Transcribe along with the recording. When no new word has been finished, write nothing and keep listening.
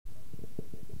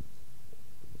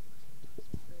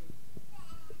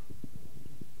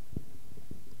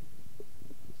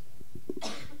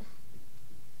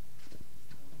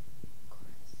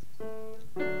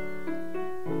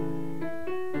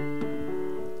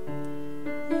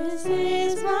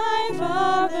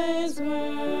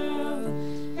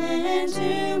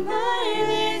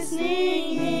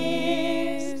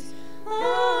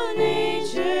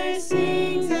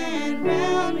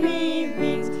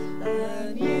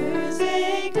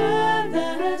sake of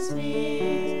the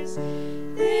spheres.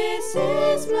 This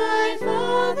is my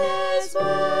Father's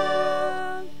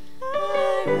will.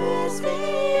 I rest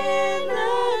me in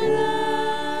the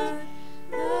love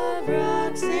of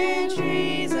rocks and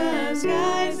trees, of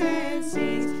skies and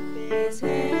seas. His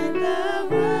hand the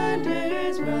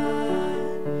wonders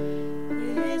wrought.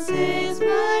 This is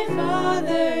my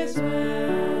Father's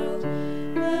world.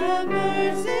 The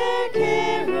birds their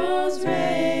carols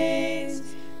raise.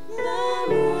 The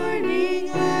morning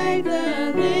light,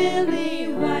 the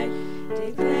lily white,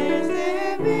 declares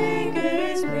their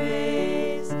Maker's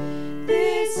praise.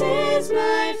 This is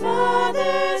my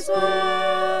Father's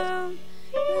world.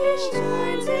 He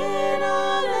shines in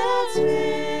all that's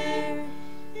fair.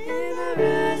 In the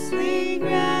rustling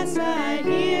grass I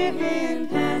hear him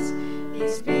pass. He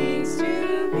speaks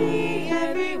to me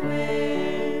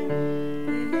everywhere.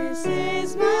 This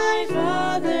is my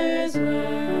Father's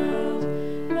world.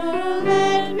 Oh,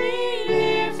 let me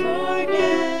ne'er forget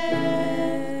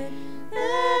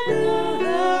that though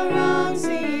the wrong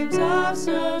seems oft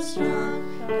so strong,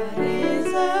 God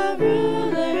is a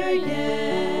ruler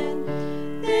yet.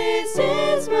 This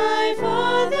is my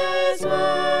Father's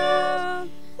world.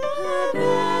 The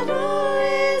battle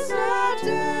is not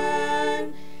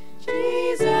done.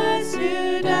 Jesus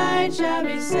who died shall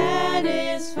be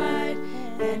satisfied,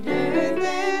 and earth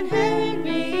and heaven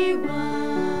be one.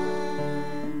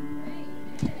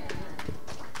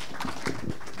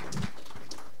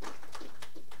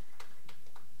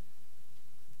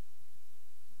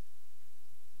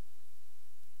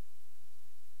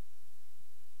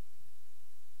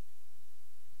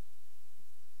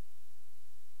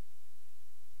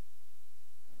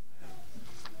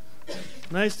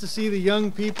 Nice to see the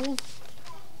young people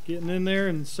getting in there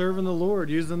and serving the Lord,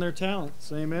 using their talents.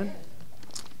 Amen.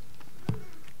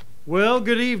 Well,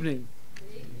 good evening.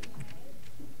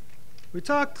 We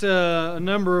talked a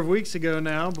number of weeks ago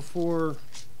now, before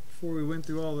we went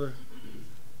through all the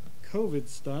COVID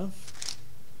stuff,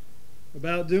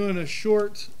 about doing a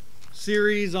short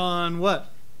series on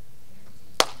what?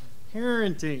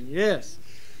 Parenting. Yes.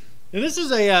 And this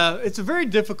is it's a very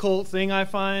difficult thing, I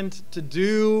find, to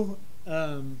do.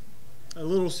 A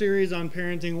little series on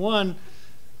parenting. One,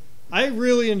 I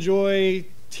really enjoy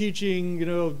teaching,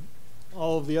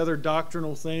 all of the other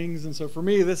doctrinal things, and so for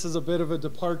me this is a bit of a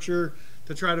departure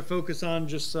to try to focus on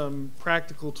just some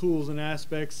practical tools and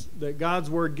aspects that God's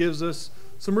Word gives us,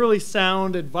 some really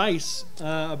sound advice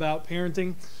about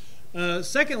parenting.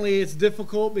 Secondly, it's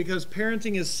difficult because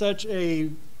parenting is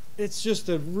it's just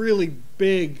a really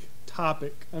big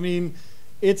topic. I mean,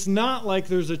 it's not like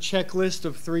there's a checklist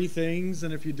of 3 things,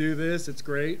 and if you do this, it's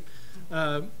great.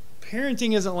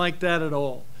 Parenting isn't like that at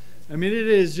all. I mean,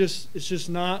 it's just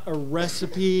not a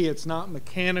recipe. It's not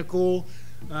mechanical.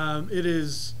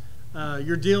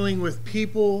 You're dealing with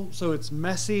people, so it's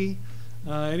messy.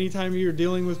 Anytime you're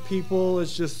dealing with people,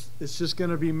 it's just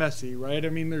going to be messy, right? I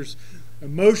mean, there's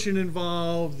emotion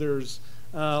involved. There's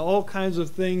all kinds of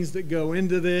things that go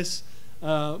into this.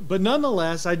 But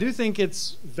nonetheless, I do think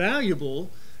it's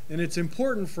valuable and it's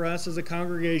important for us as a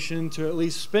congregation to at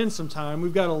least spend some time.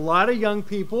 We've got a lot of young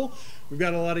people. We've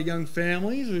got a lot of young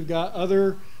families. We've got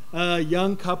other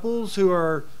young couples who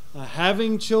are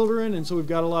having children, and so we've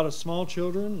got a lot of small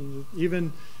children.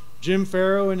 Even Jim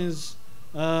Farrow in his,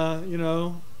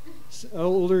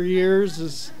 older years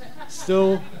is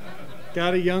still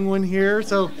got a young one here.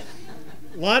 So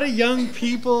a lot of young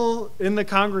people in the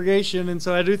congregation, and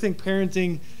so I do think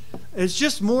parenting is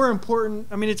just more important.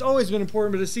 I mean, it's always been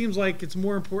important, but it seems like it's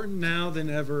more important now than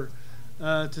ever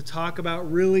to talk about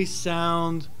really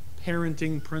sound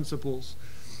parenting principles.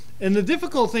 And the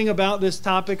difficult thing about this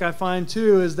topic, I find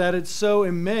too, is that it's so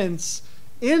immense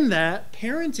in that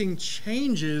parenting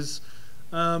changes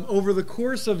over the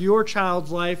course of your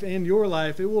child's life and your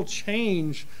life. It will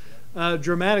change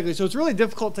dramatically. So it's really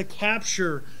difficult to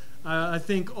capture I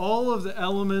think all of the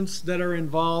elements that are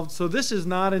involved. So this is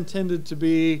not intended to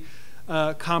be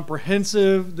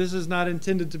comprehensive. This is not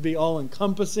intended to be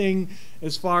all-encompassing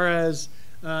as far as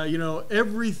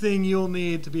everything you'll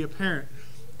need to be a parent.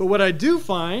 But what I do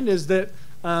find is that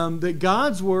that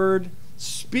God's Word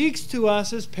speaks to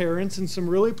us as parents in some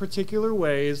really particular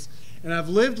ways, and I've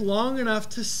lived long enough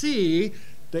to see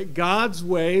that God's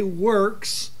way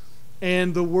works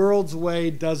and the world's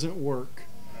way doesn't work.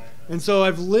 And so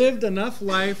I've lived enough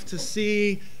life to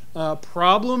see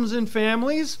problems in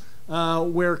families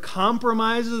where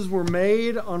compromises were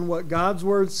made on what God's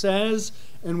Word says,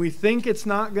 and we think it's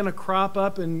not going to crop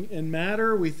up and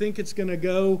matter. We think it's going to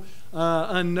go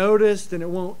unnoticed,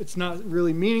 and it's not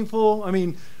really meaningful. I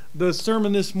mean, the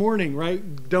sermon this morning,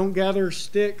 right? Don't gather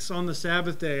sticks on the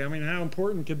Sabbath day. I mean, how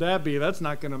important could that be? That's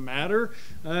not going to matter.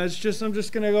 It's just, I'm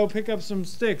just going to go pick up some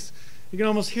sticks. You can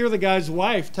almost hear the guy's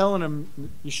wife telling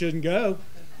him, you shouldn't go.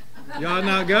 You ought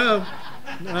not go.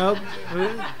 No.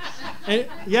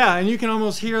 And you can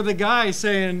almost hear the guy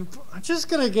saying, I'm just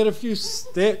going to get a few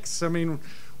sticks. I mean,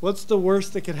 what's the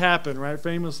worst that could happen, right?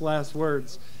 Famous last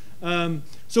words.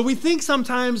 So we think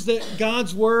sometimes that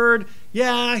God's word,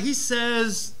 he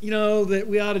says, that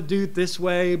we ought to do it this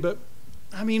way, but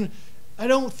I mean, I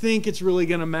don't think it's really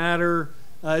going to matter.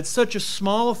 It's such a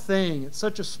small thing. It's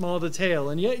such a small detail.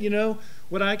 And yet,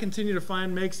 what I continue to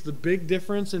find makes the big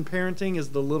difference in parenting is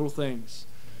the little things.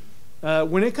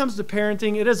 When it comes to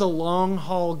parenting, it is a long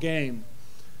haul game.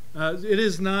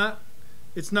 It's not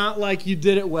like you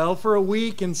did it well for a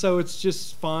week and so it's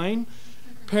just fine.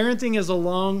 Parenting is a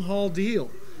long haul deal.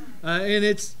 And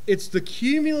it's the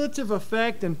cumulative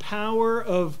effect and power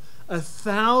of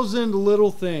 1,000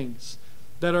 little things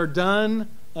that are done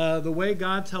the way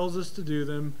God tells us to do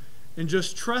them, and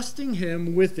just trusting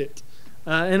Him with it.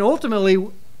 And ultimately,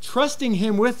 trusting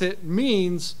Him with it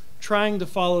means trying to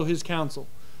follow His counsel.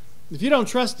 If you don't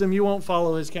trust Him, you won't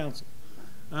follow His counsel.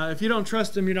 If you don't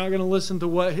trust Him, you're not going to listen to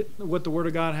what the Word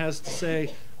of God has to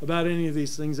say about any of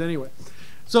these things anyway.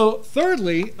 So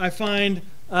thirdly, I find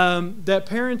that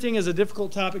parenting is a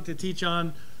difficult topic to teach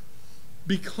on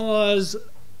because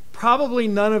probably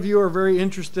none of you are very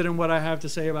interested in what I have to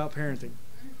say about parenting.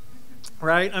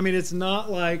 Right? I mean, it's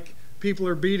not like people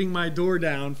are beating my door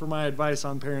down for my advice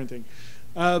on parenting.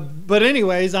 But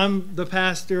anyways, I'm the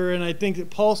pastor, and I think that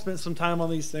Paul spent some time on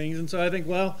these things. And so I think,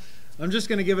 well, I'm just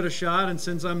going to give it a shot. And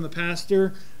since I'm the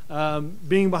pastor,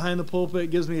 being behind the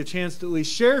pulpit gives me a chance to at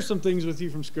least share some things with you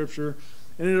from Scripture.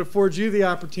 And it affords you the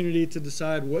opportunity to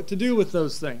decide what to do with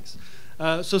those things.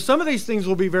 So some of these things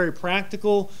will be very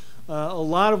practical. A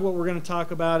lot of what we're going to talk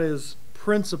about is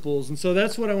principles. And so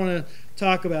that's what I want to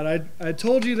talk about. I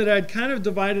told you that I'd kind of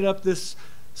divided up this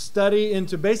study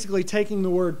into basically taking the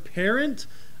word parent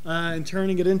and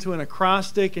turning it into an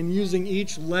acrostic and using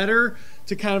each letter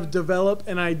to kind of develop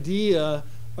an idea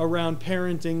around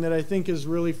parenting that I think is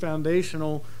really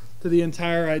foundational to the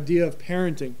entire idea of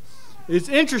parenting. It's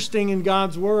interesting in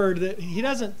God's Word that He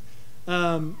doesn't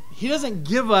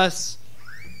give us,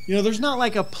 there's not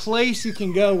like a place you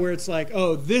can go where it's like,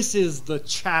 oh, this is the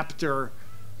chapter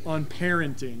on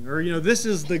parenting, or, this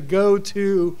is the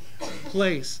go-to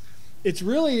place. It's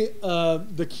really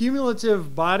the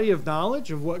cumulative body of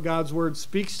knowledge of what God's Word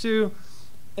speaks to.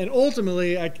 And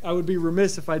ultimately, I would be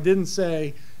remiss if I didn't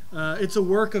say it's a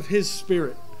work of His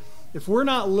Spirit. If we're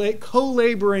not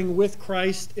co-laboring with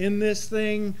Christ in this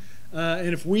thing,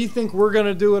 and if we think we're going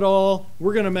to do it all,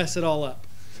 we're going to mess it all up.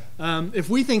 If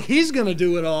we think He's going to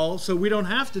do it all, so we don't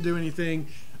have to do anything,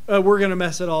 we're going to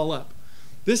mess it all up.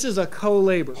 This is a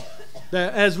co-labor.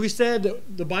 That, as we said,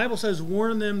 the Bible says,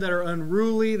 warn them that are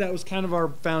unruly. That was kind of our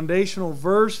foundational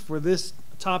verse for this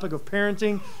topic of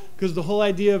parenting, because the whole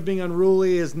idea of being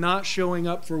unruly is not showing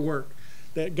up for work.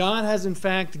 That God has, in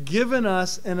fact, given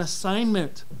us an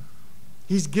assignment.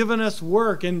 He's given us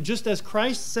work. And just as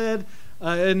Christ said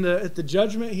at the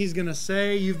judgment, He's going to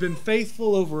say, you've been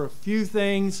faithful over a few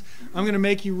things. I'm going to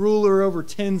make you ruler over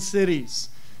 10 cities.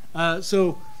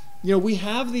 We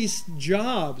have these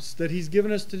jobs that He's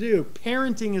given us to do.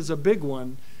 Parenting is a big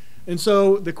one. And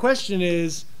so the question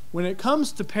is, when it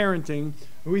comes to parenting,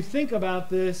 when we think about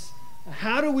this,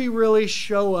 how do we really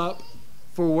show up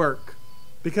for work?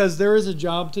 Because there is a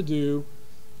job to do.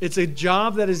 It's a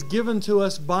job that is given to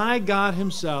us by God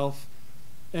Himself,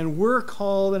 and we're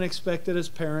called and expected as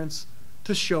parents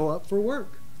to show up for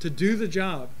work, to do the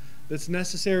job that's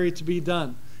necessary to be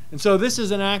done. And so this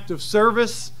is an act of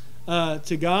service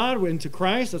to God and to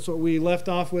Christ. That's what we left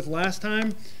off with last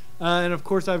time. And of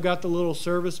course, I've got the little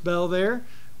service bell there,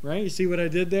 right? You see what I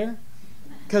did there?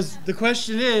 Because the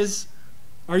question is,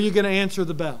 are you going to answer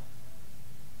the bell?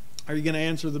 Are you going to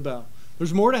answer the bell?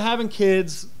 There's more to having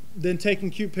kids than taking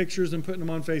cute pictures and putting them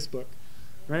on Facebook,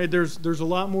 right? There's a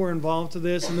lot more involved to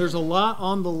this, and there's a lot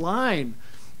on the line.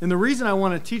 And the reason I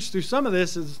want to teach through some of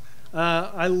this is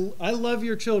I love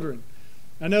your children.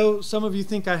 I know some of you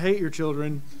think I hate your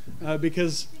children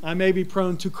because I may be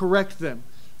prone to correct them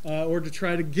or to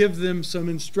try to give them some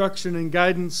instruction and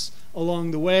guidance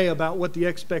along the way about what the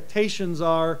expectations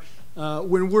are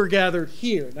when we're gathered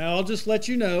here. Now, I'll just let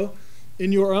you know,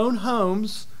 in your own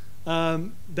homes,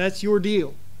 that's your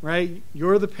deal, right?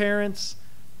 You're the parents.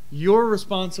 You're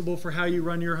responsible for how you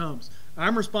run your homes.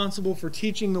 I'm responsible for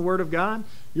teaching the Word of God.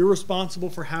 You're responsible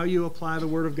for how you apply the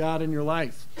Word of God in your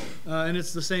life. And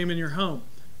it's the same in your home.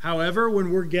 However,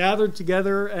 when we're gathered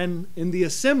together and in the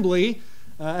assembly,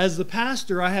 as the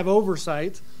pastor, I have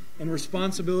oversight and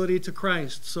responsibility to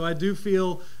Christ. So I do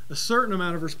feel a certain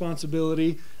amount of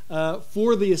responsibility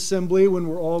for the assembly when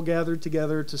we're all gathered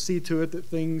together to see to it that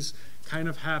things kind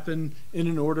of happen in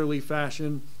an orderly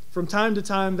fashion. From time to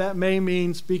time, that may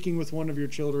mean speaking with one of your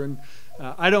children.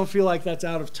 I don't feel like that's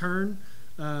out of turn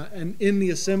and in the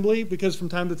assembly, because from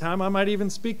time to time I might even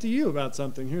speak to you about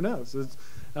something. Who knows?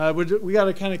 We got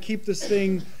to kind of keep this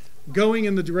thing going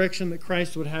in the direction that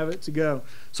Christ would have it to go.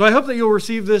 So I hope that you'll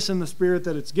receive this in the spirit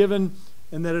that it's given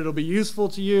and that it'll be useful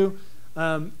to you.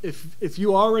 If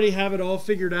you already have it all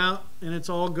figured out and it's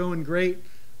all going great,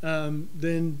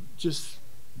 then just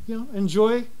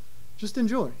enjoy. Just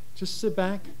sit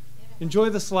back, enjoy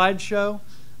the slideshow.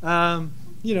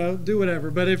 Do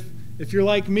whatever. But if you're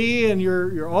like me and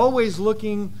you're always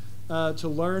looking to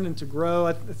learn and to grow,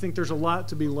 I think there's a lot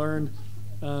to be learned.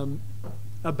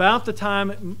 About the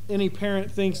time any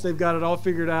parent thinks they've got it all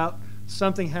figured out,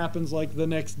 something happens like the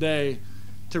next day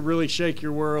to really shake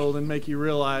your world and make you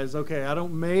realize, okay, I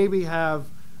don't maybe have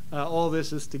all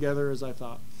this as together as I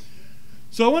thought.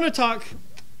 So I want to talk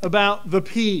about the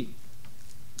P.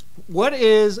 What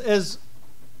is, as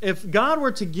if God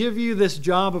were to give you this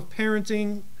job of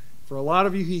parenting, for a lot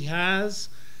of you he has,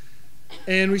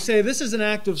 and we say this is an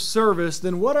act of service,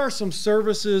 then what are some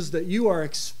services that you are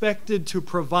expected to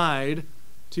provide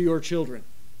to your children?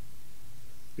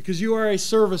 Because you are a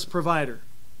service provider.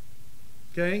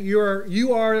 Okay? You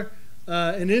are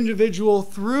an individual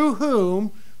through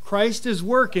whom Christ is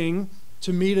working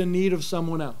to meet a need of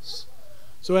someone else.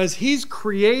 So as he's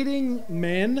creating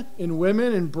men and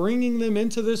women and bringing them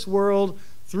into this world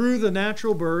through the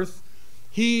natural birth,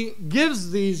 he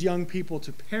gives these young people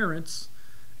to parents,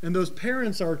 and those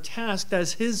parents are tasked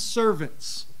as his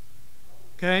servants.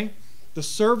 Okay? The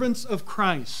servants of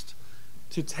Christ,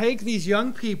 to take these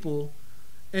young people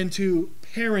and to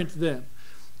parent them.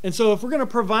 And so if we're going to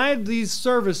provide these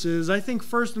services, I think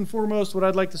first and foremost what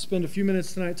I'd like to spend a few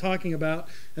minutes tonight talking about,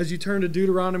 as you turn to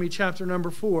Deuteronomy chapter number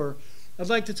 4, I'd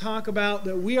like to talk about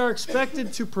that we are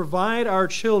expected to provide our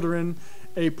children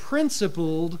a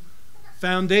principled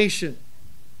foundation.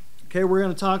 Okay, we're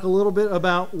going to talk a little bit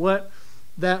about what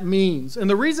that means. And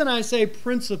the reason I say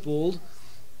principled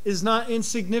is not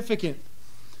insignificant.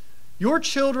 Your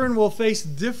children will face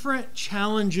different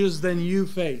challenges than you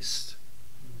faced.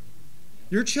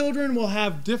 Your children will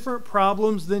have different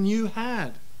problems than you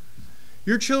had.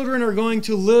 Your children are going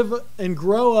to live and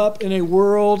grow up in a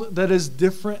world that is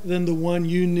different than the one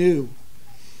you knew.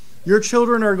 Your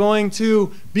children are going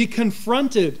to be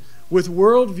confronted with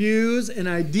worldviews and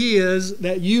ideas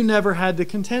that you never had to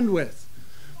contend with,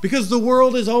 because the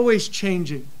world is always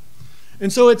changing.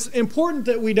 And so it's important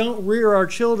that we don't rear our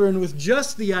children with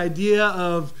just the idea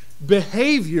of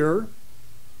behavior,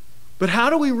 but how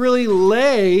do we really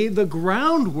lay the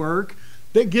groundwork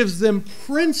that gives them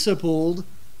principled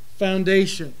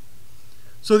foundation?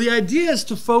 So the idea is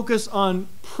to focus on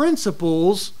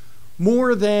principles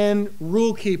more than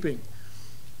rule keeping.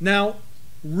 Now,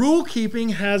 rule keeping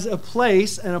has a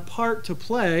place and a part to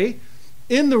play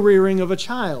in the rearing of a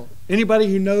child.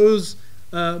 Anybody who knows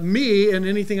me and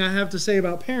anything I have to say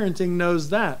about parenting knows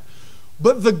that.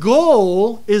 But the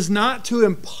goal is not to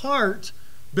impart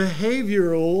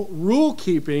behavioral rule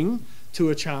keeping to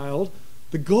a child.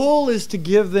 The goal is to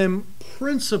give them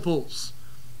principles,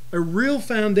 a real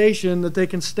foundation that they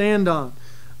can stand on.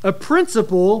 A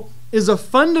principle is a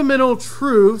fundamental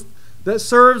truth that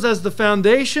serves as the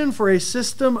foundation for a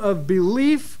system of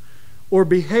belief or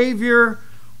behavior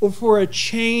or for a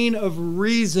chain of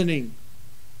reasoning.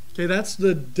 Okay, that's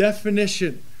the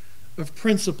definition of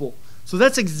principle. So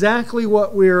that's exactly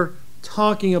what we're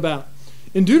talking about.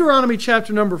 In Deuteronomy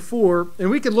chapter number 4, and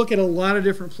we could look at a lot of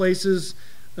different places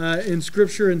in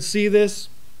Scripture and see this,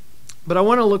 but I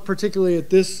want to look particularly at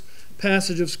this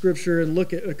passage of Scripture and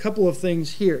look at a couple of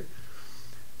things here.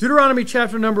 Deuteronomy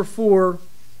chapter number 4,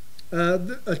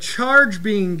 a charge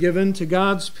being given to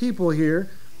God's people here,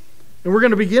 and we're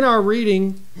going to begin our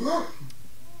reading.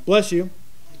 Bless you.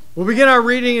 We'll begin our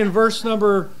reading in verse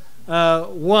number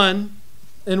 1,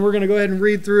 and we're going to go ahead and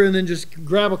read through and then just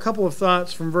grab a couple of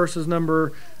thoughts from verses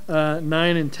number 9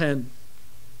 and 10.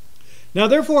 Now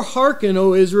therefore hearken,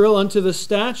 O Israel, unto the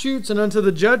statutes and unto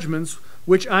the judgments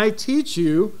which I teach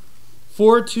you,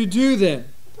 for to do them,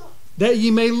 that ye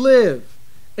may live,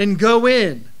 and go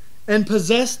in, and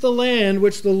possess the land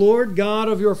which the Lord God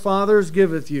of your fathers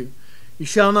giveth you. Ye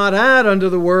shall not add unto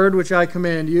the word which I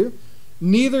command you,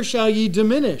 neither shall ye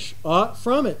diminish aught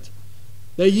from it,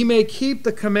 that ye may keep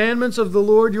the commandments of the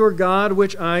Lord your God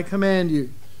which I command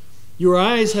you. Your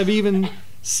eyes have even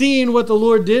seen what the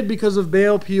Lord did because of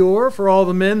Baal Peor, for all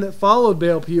the men that followed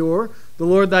Baal Peor, the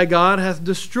Lord thy God hath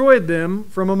destroyed them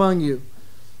from among you.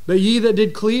 But ye that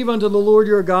did cleave unto the Lord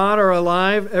your God are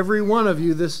alive, every one of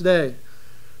you this day.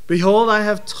 Behold, I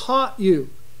have taught you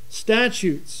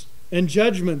statutes and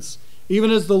judgments,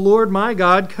 even as the Lord my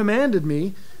God commanded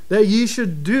me, that ye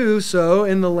should do so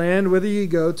in the land whither ye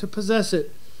go to possess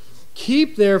it.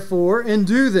 Keep therefore and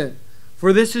do them,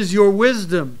 for this is your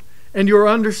wisdom and your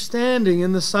understanding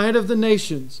in the sight of the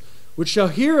nations, which shall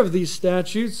hear of these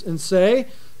statutes and say,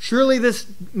 surely this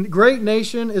great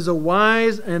nation is a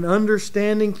wise and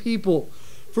understanding people.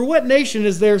 For what nation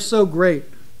is there so great,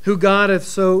 who God hath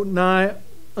so nigh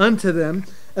unto them,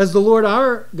 as the Lord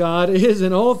our God is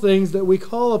in all things that we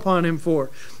call upon him for?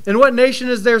 And what nation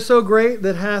is there so great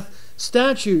that hath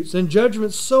statutes and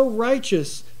judgments so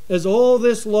righteous as all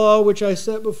this law which I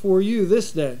set before you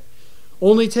this day?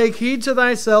 Only take heed to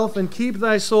thyself and keep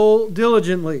thy soul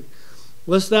diligently,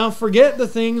 lest thou forget the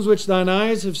things which thine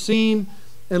eyes have seen,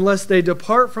 and lest they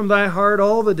depart from thy heart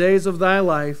all the days of thy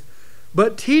life.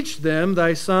 But teach them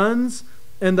thy sons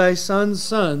and thy sons'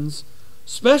 sons,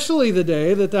 especially the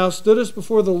day that thou stoodest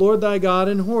before the Lord thy God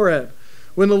in Horeb,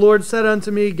 when the Lord said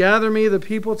unto me, gather me the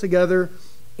people together,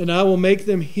 and I will make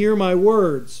them hear my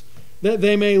words, that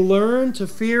they may learn to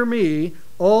fear me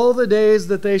all the days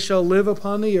that they shall live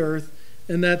upon the earth,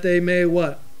 and that they may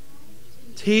what?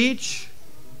 Teach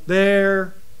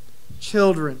their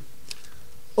children.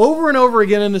 Over and over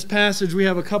again in this passage, we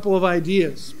have a couple of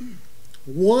ideas.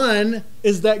 One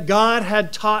is that God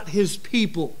had taught his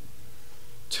people.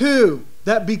 Two,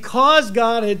 that because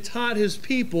God had taught his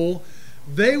people,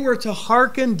 they were to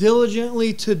hearken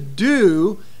diligently to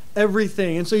do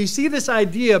everything. And so you see this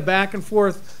idea back and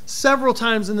forth several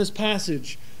times in this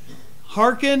passage.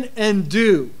 Hearken and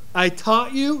do. I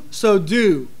taught you, so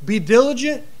do. Be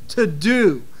diligent to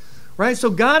do. Right? So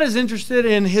God is interested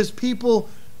in his people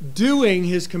doing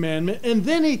his commandment, and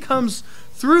then he comes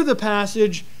through the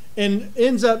passage and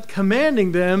ends up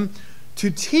commanding them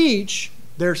to teach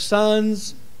their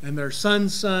sons and their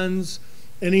sons' sons.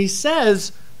 And he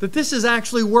says that this is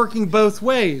actually working both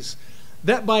ways.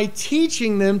 That by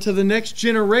teaching them to the next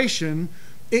generation,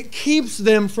 it keeps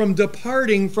them from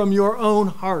departing from your own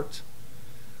heart.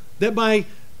 That by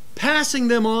passing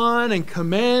them on and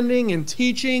commanding and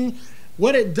teaching,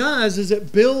 what it does is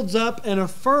it builds up and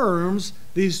affirms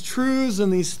these truths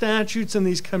and these statutes and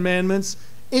these commandments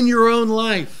in your own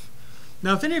life.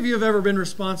 Now, if any of you have ever been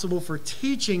responsible for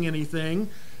teaching anything,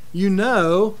 you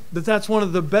know that that's one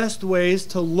of the best ways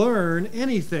to learn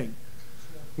anything.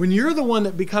 When you're the one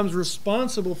that becomes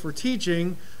responsible for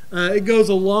teaching, it goes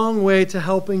a long way to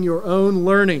helping your own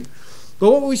learning.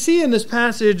 But what we see in this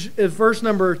passage in verse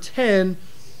number 10,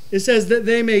 it says that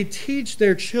they may teach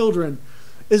their children,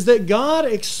 is that God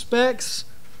expects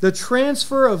the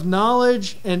transfer of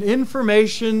knowledge and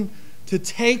information to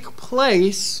take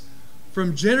place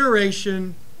from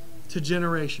generation to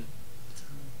generation.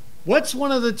 What's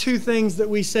one of the two things that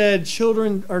we said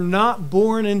children are not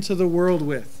born into the world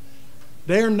with?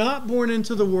 They are not born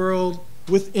into the world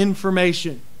with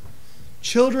information.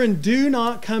 Children do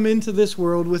not come into this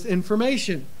world with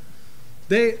information.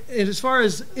 As far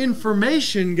as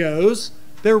information goes,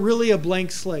 they're really a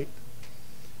blank slate.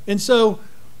 And so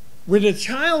when a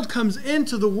child comes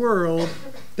into the world,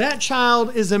 that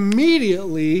child is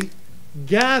immediately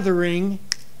gathering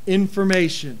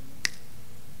information.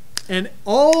 And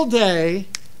all day,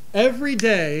 every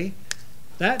day,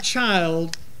 that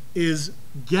child is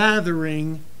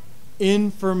gathering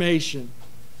information.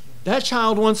 That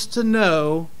child wants to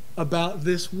know about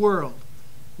this world,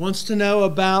 wants to know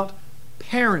about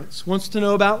parents, wants to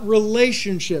know about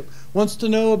relationship, wants to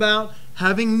know about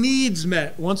having needs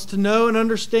met, wants to know and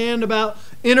understand about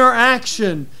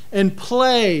interaction and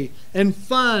play and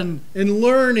fun and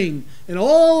learning and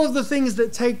all of the things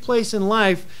that take place in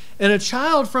life. And a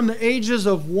child from the ages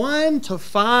of 1 to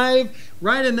 5,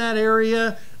 right in that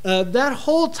area, that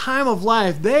whole time of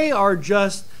life, they are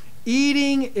just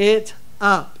eating it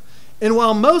up. And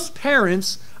while most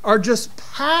parents are just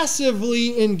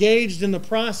passively engaged in the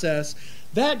process,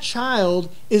 that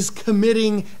child is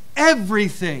committing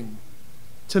everything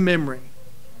to memory.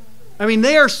 I mean,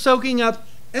 they are soaking up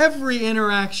every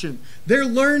interaction. They're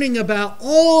learning about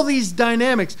all these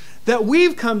dynamics that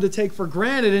we've come to take for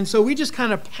granted, and so we just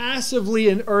kind of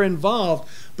passively are involved.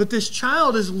 But this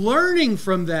child is learning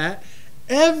from that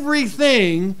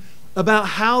everything about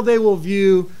how they will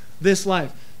view this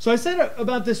life. So I said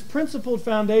about this principled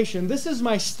foundation, this is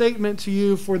my statement to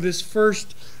you for this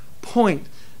first point,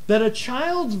 that a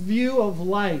child's view of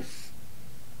life,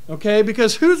 okay,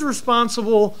 because who's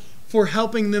responsible for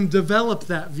helping them develop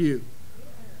that view?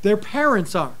 Their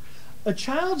parents are. a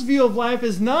child's view of life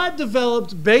is not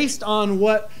developed based on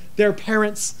what their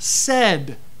parents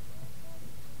said.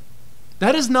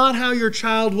 That is not how your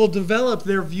child will develop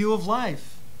their view of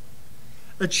life.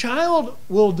 A child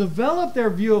will develop their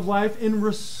view of life in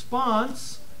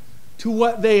response to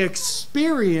what they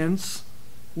experience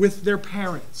with their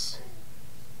parents.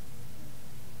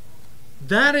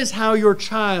 That is how your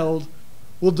child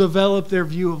will develop their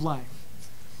view of life.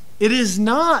 It is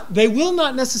not, they will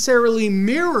not necessarily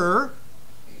mirror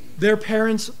their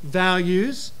parents'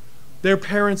 values, their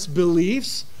parents'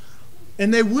 beliefs,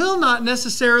 and they will not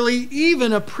necessarily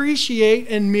even appreciate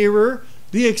and mirror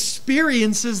the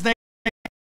experiences they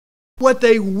have. What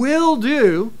they will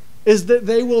do is that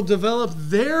they will develop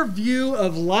their view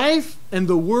of life and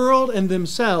the world and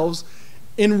themselves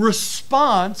in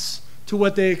response to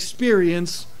what they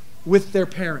experience with their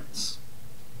parents.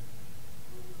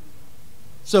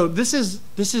 So this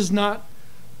is not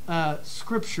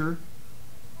scripture.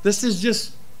 This is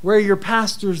just where your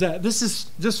pastor's at. This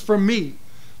is just from me.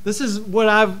 This is what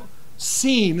I've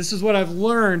seen. This is what I've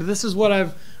learned. This is what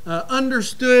I've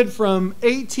understood from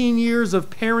 18 years of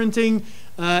parenting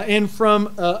and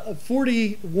from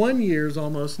 41 years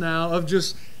almost now of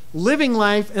just living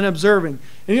life and observing.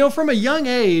 And from a young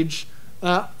age,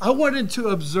 I wanted to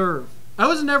observe. I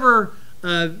was never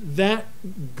that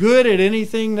good at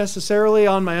anything necessarily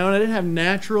on my own. I didn't have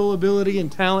natural ability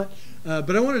and talent,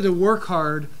 but I wanted to work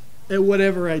hard at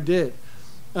whatever I did.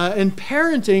 And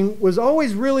parenting was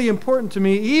always really important to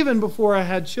me, even before I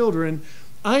had children.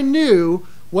 I knew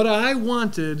what I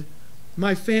wanted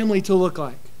my family to look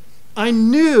like. I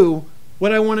knew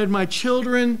what I wanted my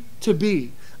children to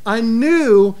be. I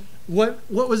knew what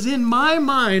was in my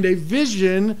mind, a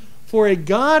vision for a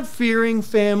God-fearing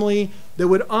family that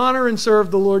would honor and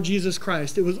serve the Lord Jesus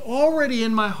Christ. It was already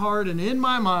in my heart and in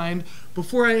my mind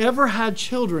before I ever had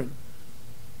children.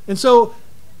 And so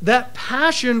that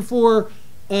passion for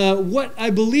what I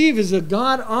believe is a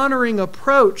God-honoring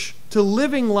approach to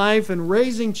living life and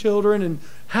raising children and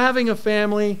having a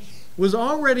family was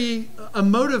already a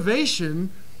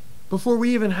motivation before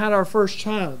we even had our first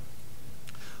child.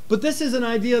 But this is an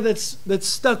idea that's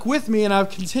stuck with me, and I've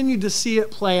continued to see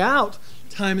it play out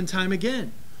time and time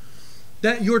again.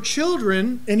 That your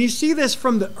children, and you see this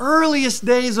from the earliest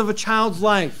days of a child's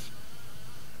life,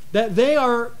 that they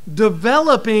are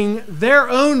developing their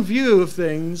own view of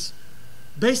things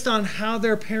based on how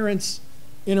their parents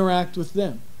interact with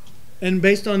them and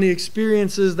based on the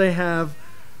experiences they have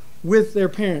with their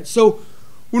parents. So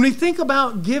when we think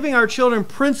about giving our children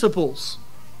principles,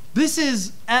 this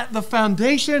is at the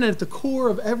foundation, at the core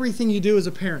of everything you do as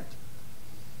a parent.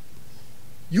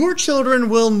 Your children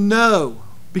will know,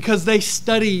 because they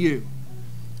study you,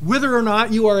 whether or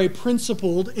not you are a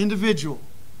principled individual.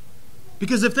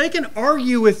 Because if they can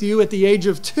argue with you at the age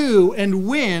of 2 and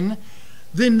win,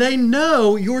 then they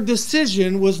know your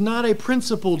decision was not a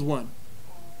principled one.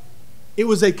 It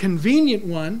was a convenient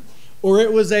one, or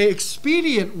it was an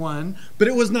expedient one, but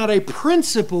it was not a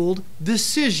principled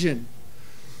decision.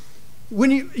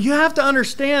 When you have to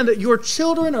understand that your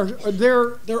children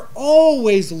they're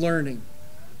always learning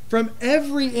from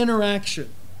every interaction.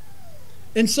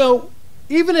 And so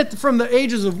even from the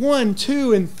ages of 1,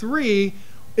 2, and 3,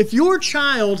 if your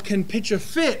child can pitch a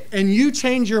fit and you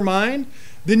change your mind,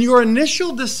 then your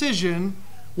initial decision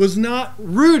was not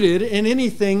rooted in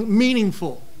anything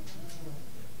meaningful.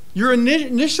 Your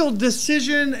initial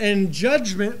decision and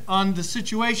judgment on the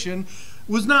situation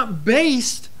was not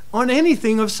based on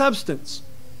anything of substance.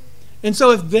 And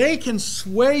so if they can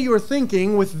sway your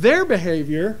thinking with their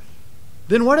behavior,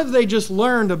 then what have they just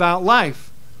learned about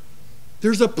life?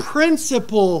 There's a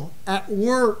principle at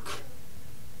work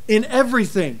in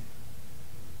everything.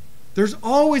 There's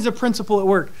always a principle at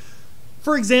work.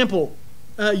 For example,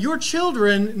 your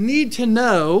children need to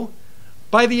know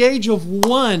by the age of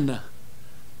 1,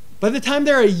 by the time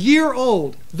they're a year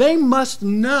old, they must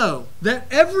know that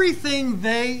everything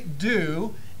they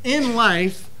do in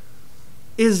life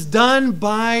is done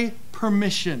by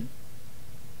permission.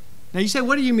 Now you say,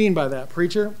 what do you mean by that,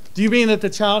 preacher? Do you mean that the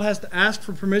child has to ask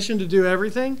for permission to do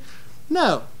everything?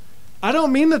 No. I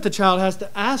don't mean that the child has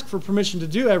to ask for permission to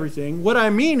do everything. What I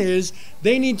mean is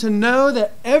they need to know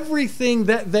that everything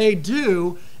that they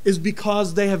do is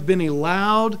because they have been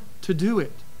allowed to do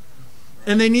it.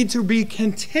 And they need to be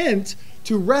content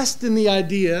to rest in the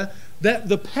idea that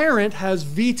the parent has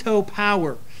veto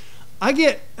power.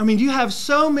 You have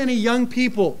so many young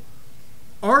people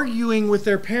arguing with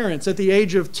their parents at the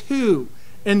age of 2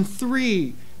 and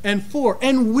 3 and 4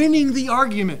 and winning the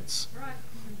arguments.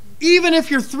 Even if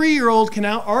your 3-year-old can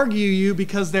out-argue you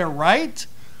because they're right,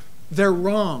 they're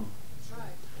wrong.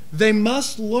 They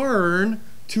must learn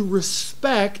to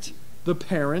respect the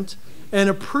parent and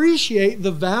appreciate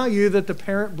the value that the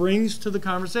parent brings to the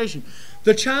conversation.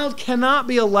 The child cannot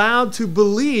be allowed to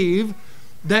believe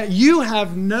that you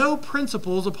have no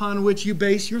principles upon which you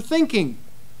base your thinking.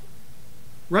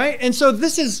 Right? And so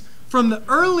this is from the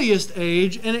earliest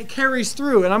age, and it carries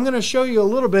through. And I'm going to show you a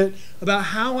little bit about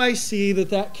how I see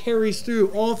that carries through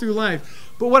all through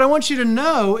life. But what I want you to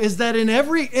know is that in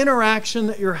every interaction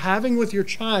that you're having with your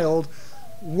child,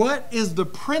 what is the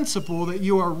principle that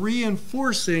you are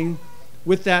reinforcing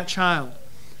with that child?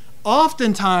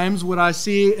 Oftentimes, what I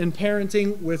see in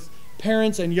parenting with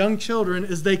parents and young children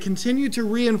is they continue to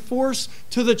reinforce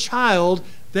to the child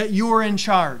that you're in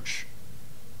charge.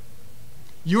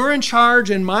 You're in charge,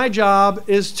 and my job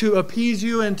is to appease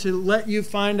you and to let you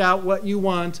find out what you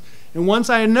want. And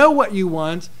once I know what you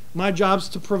want, my job's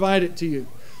to provide it to you.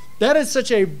 That is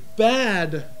such a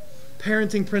bad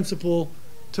parenting principle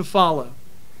to follow.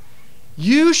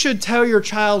 You should tell your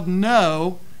child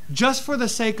no just for the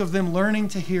sake of them learning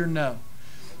to hear no.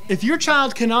 If your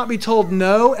child cannot be told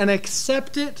no and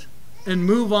accept it and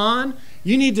move on,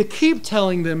 you need to keep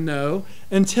telling them no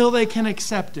until they can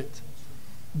accept it.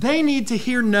 They need to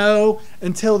hear no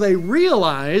until they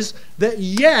realize that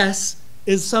yes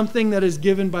is something that is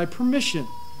given by permission.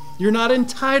 You're not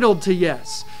entitled to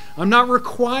yes. I'm not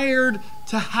required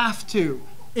to have to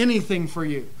anything for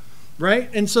you, right?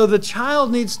 And so the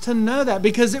child needs to know that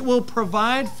because it will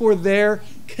provide for their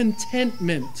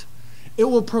contentment. It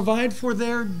will provide for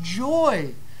their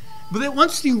joy. But that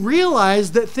once you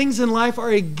realize that things in life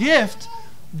are a gift,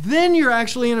 then you're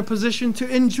actually in a position to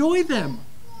enjoy them.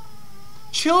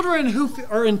 Children who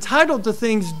are entitled to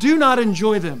things do not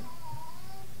enjoy them.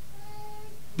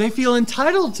 They feel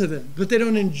entitled to them, but they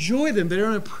don't enjoy them. They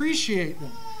don't appreciate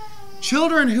them.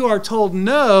 Children who are told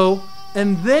no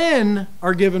and then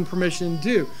are given permission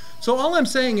do. So all I'm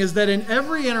saying is that in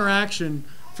every interaction,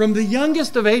 from the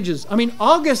youngest of ages,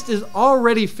 August is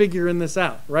already figuring this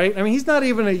out, right? He's not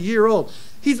even a year old.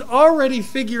 He's already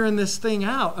figuring this thing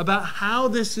out about how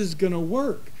this is going to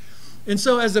work. And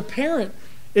so as a parent,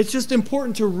 it's just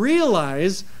important to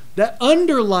realize that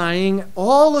underlying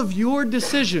all of your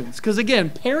decisions, because again,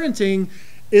 parenting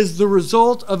is the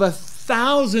result of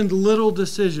 1,000 little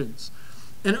decisions.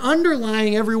 And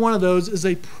underlying every one of those is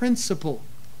a principle.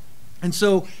 And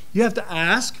so you have to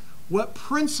ask, what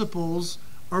principles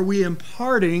are we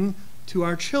imparting to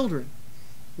our children?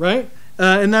 Right?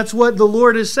 And that's what the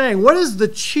Lord is saying. What is the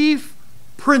chief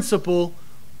principle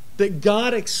that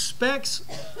God expects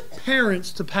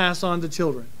parents to pass on to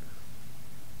children?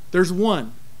 There's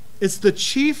one. It's the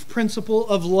chief principle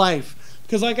of life.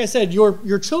 Because like I said,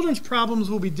 your children's problems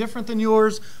will be different than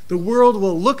yours. The world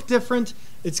will look different.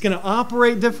 It's going to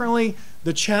operate differently.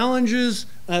 The challenges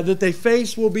that they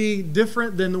face will be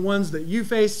different than the ones that you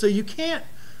face. So you can't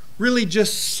really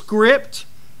just script,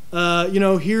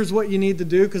 here's what you need to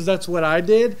do because that's what I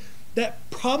did. That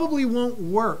probably won't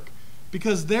work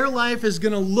because their life is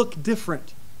going to look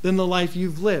different than the life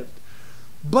you've lived.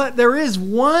 But there is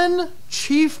one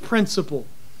chief principle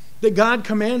that God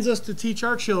commands us to teach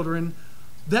our children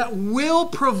that will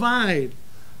provide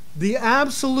the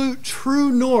absolute true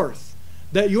north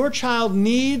that your child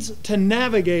needs to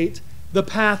navigate the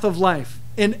path of life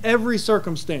in every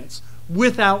circumstance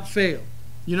without fail.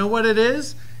 You know what it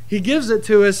is? He gives it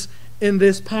to us in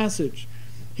this passage.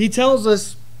 He tells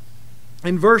us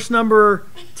in verse number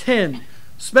 10,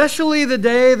 especially the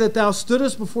day that thou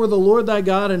stoodest before the Lord thy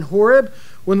God in Horeb,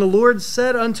 when the Lord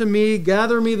said unto me,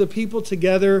 gather me the people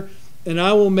together, and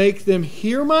I will make them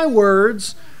hear my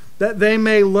words, that they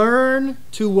may learn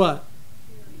to what?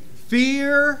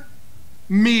 Fear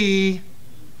me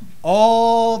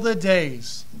all the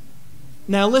days.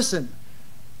 Now listen,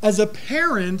 as a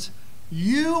parent,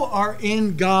 you are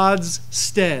in God's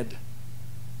stead.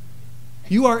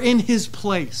 You are in His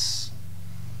place.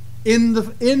 In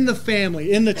the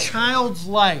family, in the child's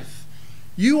life.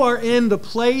 You are in the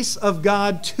place of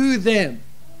God to them.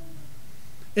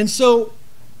 And so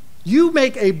you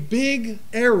make a big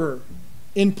error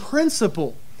in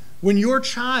principle when your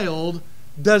child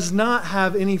does not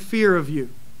have any fear of you.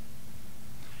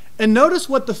 And notice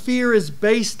what the fear is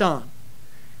based on.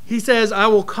 He says, I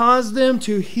will cause them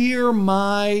to hear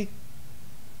my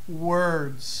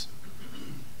words.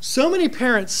 So many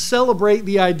parents celebrate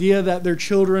the idea that their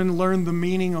children learn the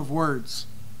meaning of words.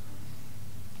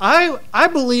 I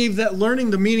believe that learning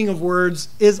the meaning of words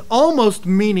is almost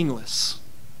meaningless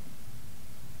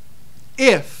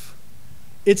if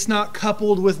it's not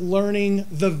coupled with learning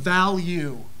the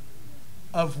value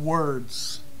of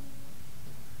words.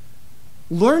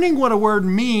 Learning what a word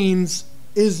means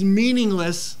is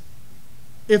meaningless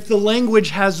if the language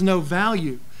has no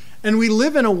value. And we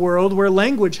live in a world where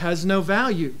language has no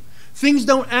value. Things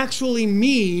don't actually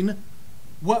mean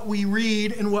what we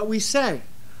read and what we say.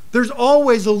 There's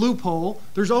always a loophole.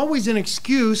 There's always an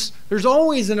excuse. There's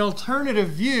always an alternative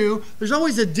view. There's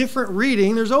always a different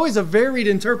reading. There's always a varied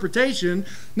interpretation.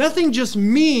 Nothing just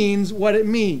means what it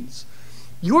means.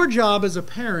 Your job as a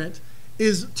parent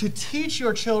is to teach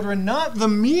your children not the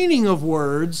meaning of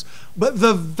words, but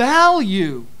the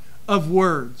value of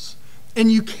words. And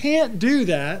you can't do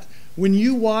that when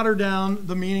you water down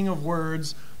the meaning of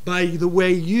words by the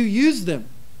way you use them.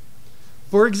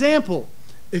 For example,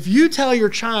 if you tell your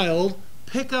child,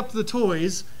 pick up the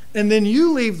toys, and then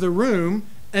you leave the room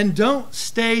and don't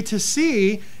stay to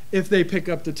see if they pick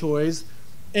up the toys,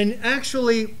 and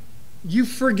actually you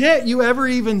forget you ever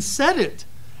even said it,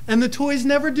 and the toys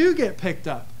never do get picked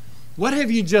up, what have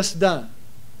you just done?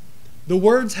 The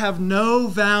words have no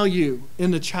value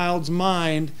in the child's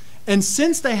mind, and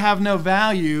since they have no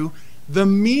value, the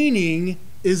meaning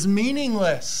is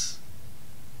meaningless.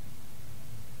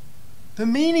 The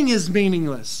meaning is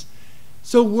meaningless.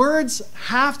 So words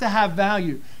have to have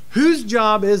value. Whose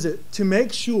job is it to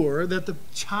make sure that the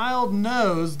child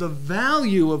knows the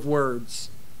value of words?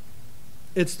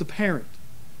 It's the parent.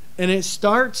 And it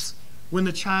starts when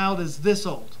the child is this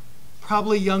old,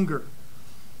 probably younger.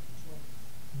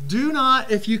 Do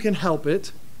not, if you can help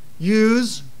it,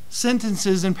 use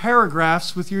sentences and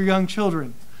paragraphs with your young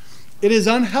children. It is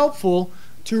unhelpful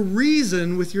to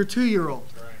reason with your 2-year-old.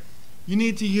 You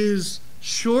need to use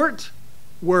short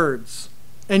words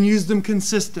and use them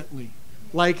consistently,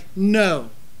 like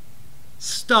no,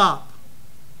 stop,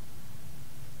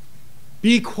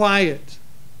 be quiet,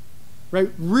 right?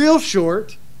 Real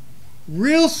short,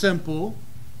 real simple,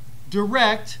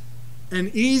 direct,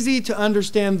 and easy to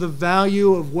understand the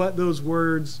value of what those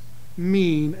words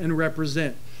mean and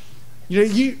represent.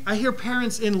 I hear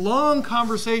parents in long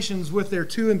conversations with their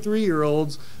 2- and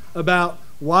 3-year-olds about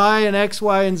why and X,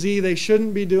 Y, and Z they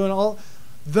shouldn't be doing. All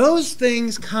those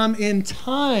things come in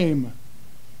time.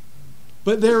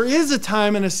 But there is a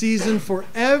time and a season for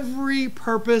every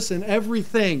purpose and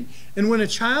everything. And when a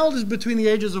child is between the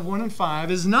ages of 1 and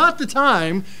 5 is not the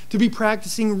time to be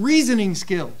practicing reasoning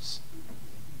skills.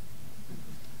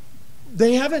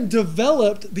 They haven't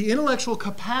developed the intellectual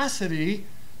capacity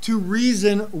to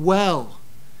reason well.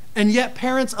 And yet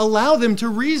parents allow them to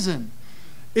reason.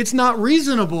 It's not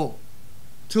reasonable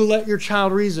to let your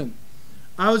child reason.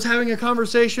 I was having a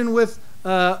conversation with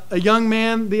a young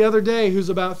man the other day who's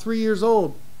about 3 years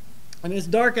old. And it's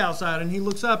dark outside, and he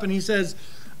looks up and he says,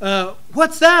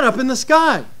 what's that up in the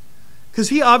sky? Because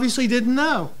he obviously didn't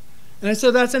know. And I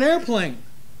said, that's an airplane.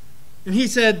 And he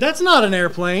said, that's not an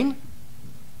airplane.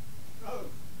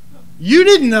 You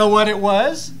didn't know what it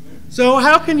was. So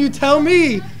how can you tell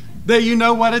me that you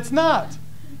know what it's not?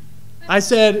 I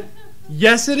said,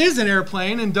 yes, it is an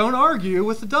airplane, and don't argue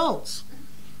with adults.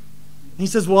 He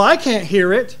says, well, I can't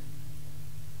hear it.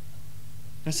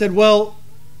 I said, well,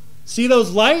 see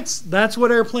those lights? That's what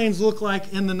airplanes look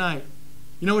like in the night.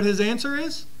 You know what his answer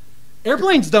is?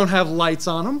 Airplanes don't have lights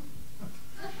on them.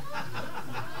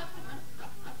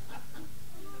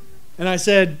 And I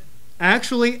said,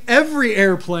 actually, every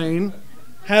airplane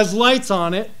has lights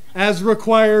on it as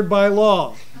required by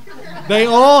law. They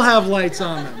all have lights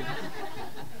on them.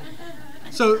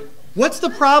 So what's the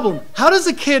problem? How does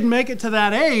a kid make it to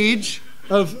that age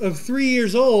of 3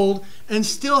 years old and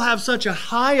still have such a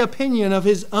high opinion of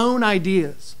his own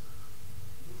ideas?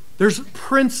 There's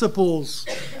principles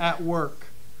at work.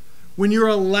 When you're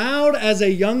allowed as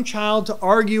a young child to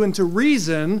argue and to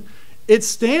reason, it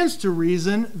stands to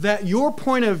reason that your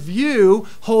point of view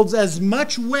holds as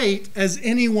much weight as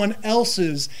anyone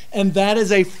else's, and that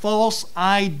is a false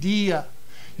idea.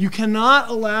 You cannot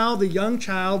allow the young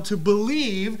child to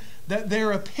believe that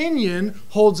their opinion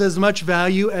holds as much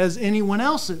value as anyone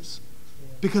else's,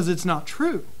 because it's not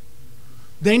true.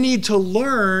 They need to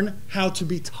learn how to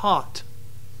be taught.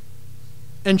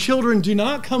 And children do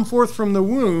not come forth from the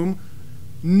womb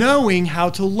knowing how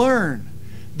to learn.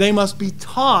 They must be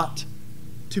taught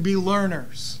to be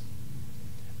learners.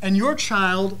 And your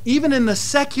child, even in the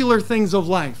secular things of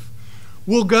life,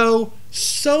 will go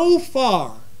so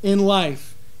far in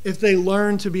life if they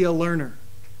learn to be a learner.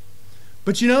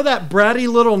 But you know that bratty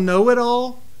little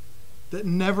know-it-all that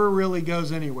never really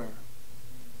goes anywhere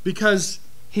because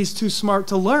he's too smart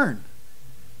to learn.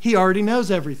 He already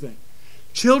knows everything.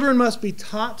 Children must be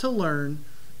taught to learn,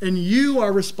 and you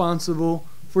are responsible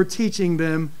for teaching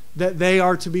them that they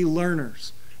are to be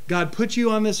learners. God put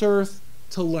you on this earth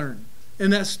to learn,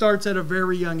 and that starts at a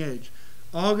very young age.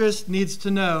 August needs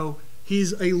to know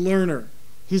he's a learner.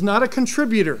 He's not a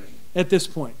contributor. at this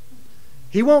point.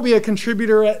 He won't be a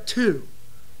contributor at 2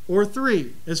 or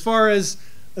 3 as far as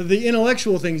the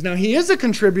intellectual things. Now, he is a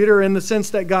contributor in the sense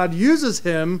that God uses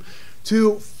him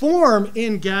to form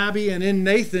in Gabby and in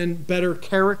Nathan better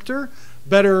character,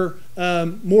 better,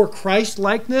 more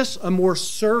Christ-likeness, a more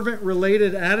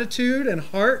servant-related attitude and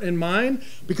heart and mind,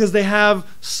 because they have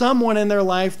someone in their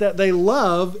life that they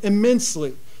love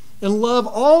immensely. And love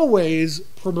always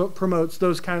promotes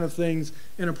those kind of things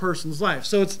in a person's life.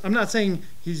 So I'm not saying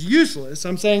he's useless.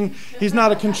 I'm saying he's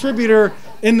not a contributor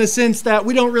in the sense that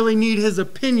we don't really need his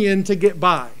opinion to get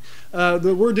by.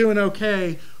 That we're doing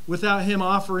okay without him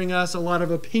offering us a lot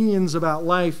of opinions about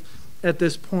life at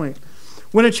this point.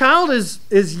 When a child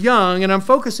is young, and I'm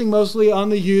focusing mostly on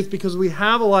the youth because we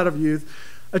have a lot of youth,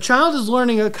 a child is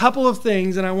learning a couple of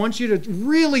things, and I want you to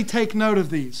really take note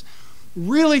of these.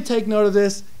 Really take note of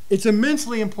this. It's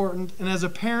immensely important, and as a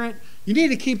parent, you need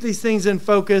to keep these things in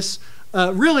focus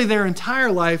really their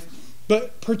entire life,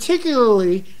 but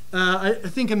particularly, I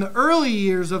think in the early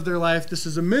years of their life, this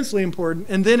is immensely important,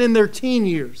 and then in their teen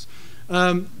years.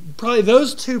 Probably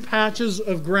those 2 patches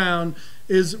of ground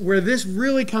is where this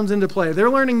really comes into play. They're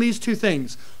learning these 2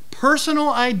 things.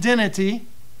 Personal identity,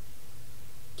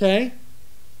 okay?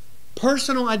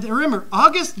 Personal identity. Remember,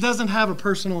 August doesn't have a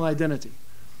personal identity.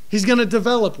 He's going to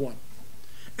develop one.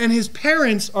 And his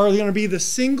parents are going to be the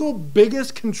single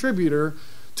biggest contributor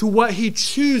to what he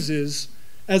chooses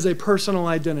as a personal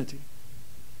identity.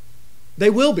 They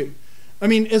will be. I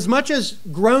mean, as much as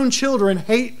grown children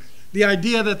hate the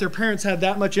idea that their parents had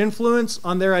that much influence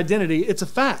on their identity, it's a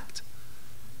fact.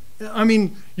 I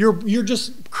mean, you're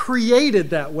just created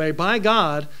that way by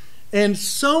God, and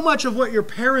so much of what your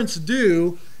parents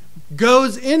do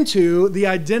goes into the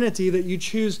identity that you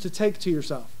choose to take to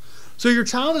yourself. So your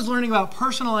child is learning about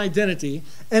personal identity,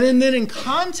 and then in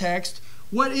context,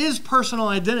 what is personal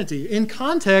identity? In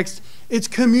context, it's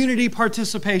community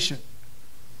participation.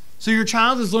 So your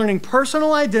child is learning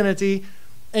personal identity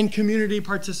and community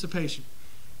participation.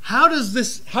 How does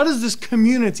this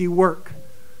community work?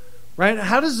 Right?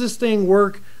 How does this thing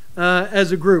work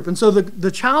as a group? And so the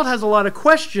child has a lot of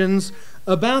questions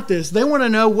about this. They want to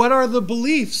know, what are the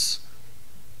beliefs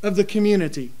of the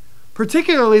community,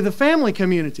 particularly the family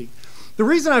community. The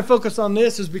reason I focus on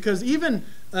this is because even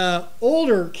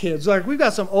older kids, like we've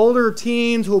got some older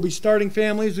teens who will be starting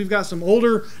families. We've got some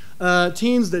older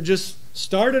teens that just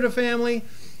started a family.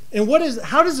 And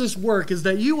how does this work is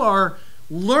that you are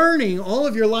learning all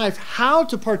of your life how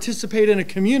to participate in a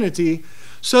community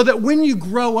so that when you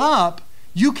grow up,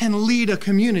 you can lead a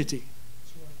community.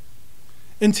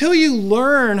 Until you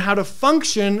learn how to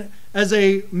function as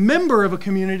a member of a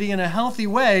community in a healthy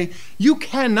way, you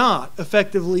cannot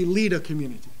effectively lead a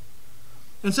community.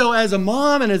 And so as a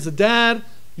mom and as a dad,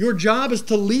 your job is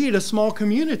to lead a small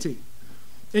community.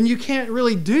 And you can't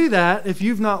really do that if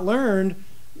you've not learned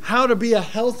how to be a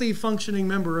healthy, functioning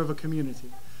member of a community.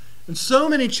 And so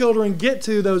many children get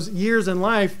to those years in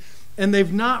life and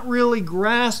they've not really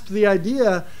grasped the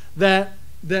idea that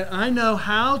I know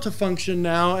how to function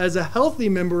now as a healthy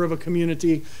member of a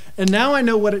community, and now I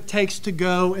know what it takes to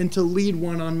go and to lead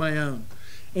one on my own.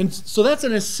 And so that's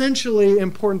an essentially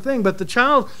important thing. But the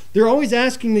child, they're always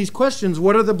asking these questions.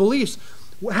 What are the beliefs?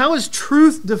 How is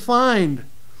truth defined?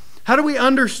 How do we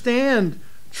understand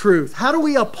truth? How do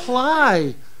we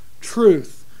apply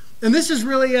truth? And this is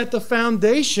really at the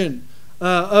foundation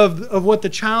of what the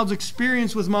child's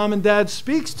experience with mom and dad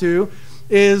speaks to,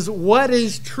 is what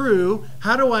is true,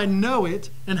 how do I know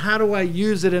it, and how do I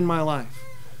use it in my life?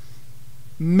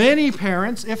 Many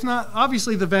parents, if not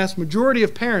obviously the vast majority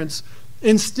of parents,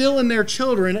 instill in their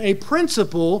children a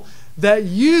principle that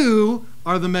you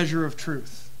are the measure of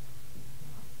truth.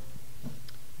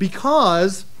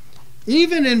 Because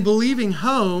even in believing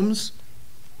homes,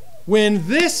 when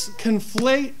this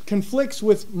conflicts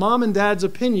with mom and dad's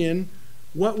opinion,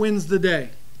 what wins the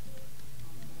day?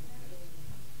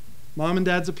 Mom and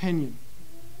dad's opinion.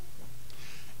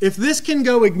 If this can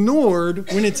go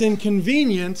ignored when it's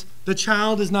inconvenient, the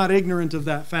child is not ignorant of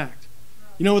that fact.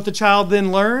 You know what the child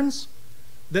then learns?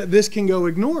 That this can go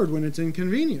ignored when it's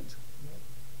inconvenient.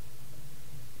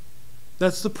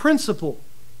 That's the principle.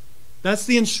 That's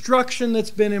the instruction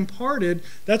that's been imparted.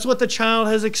 That's what the child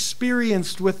has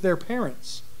experienced with their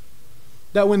parents.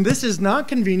 That when this is not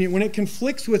convenient, when it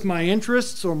conflicts with my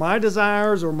interests or my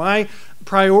desires or my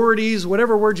priorities,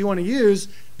 whatever words you want to use,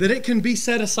 that it can be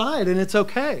set aside and it's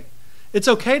okay. It's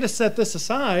okay to set this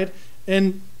aside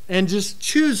and just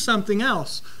choose something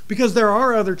else, because there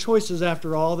are other choices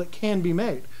after all that can be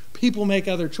made. People make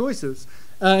other choices.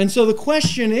 And so the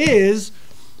question is,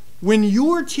 when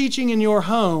you're teaching in your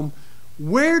home,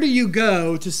 where do you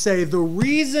go to say the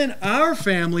reason our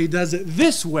family does it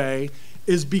this way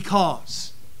is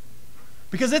because?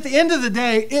 Because at the end of the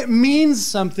day, it means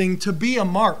something to be a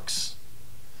Marx.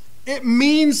 It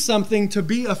means something to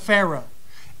be a Pharaoh.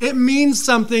 It means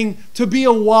something to be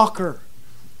a Walker.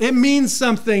 It means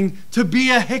something to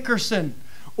be a Hickerson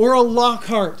or a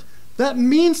Lockhart. That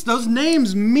means, those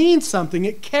names mean something.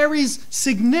 It carries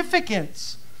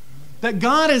significance. That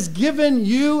God has given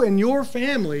you and your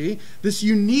family this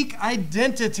unique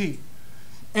identity.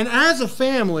 And as a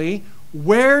family,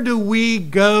 where do we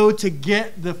go to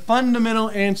get the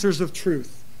fundamental answers of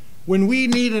truth? When we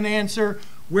need an answer,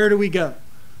 where do we go?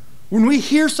 When we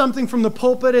hear something from the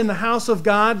pulpit in the house of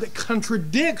God that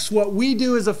contradicts what we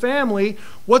do as a family,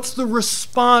 what's the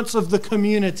response of the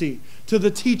community to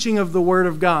the teaching of the Word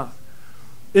of God?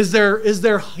 Is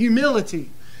there humility?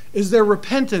 Is there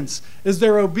repentance? Is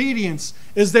there obedience?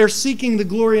 Is there seeking the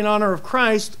glory and honor of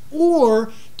Christ?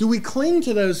 Or do we cling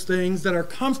to those things that are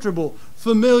comfortable,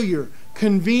 familiar,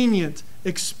 convenient,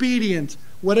 expedient,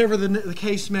 whatever the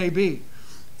case may be?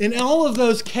 In all of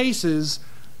those cases,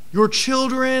 your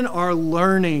children are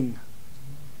learning.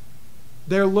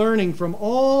 They're learning from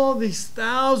all these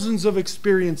thousands of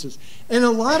experiences. And a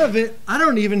lot of it, I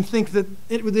don't even think that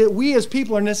we as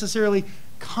people are necessarily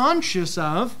conscious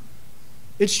of.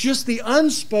 It's just the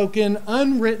unspoken,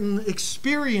 unwritten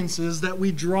experiences that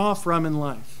we draw from in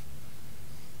life.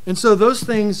 And so those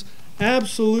things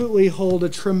absolutely hold a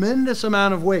tremendous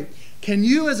amount of weight. Can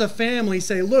you as a family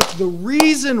say, look, the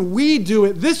reason we do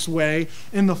it this way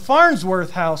in the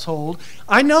Farnsworth household,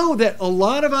 I know that a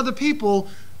lot of other people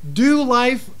do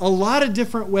life a lot of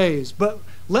different ways, but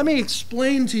let me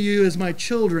explain to you as my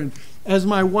children, as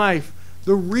my wife,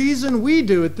 the reason we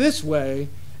do it this way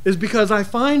is because I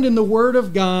find in the Word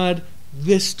of God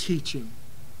this teaching.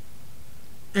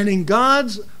 And in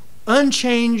God's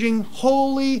unchanging,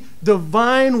 holy,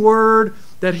 divine Word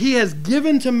that He has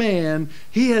given to man,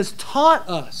 He has taught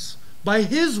us by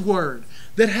His Word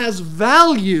that has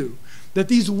value, that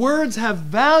these words have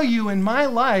value in my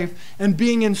life, and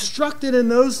being instructed in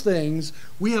those things,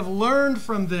 we have learned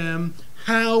from them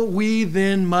how we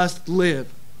then must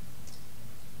live.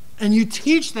 And you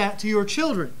teach that to your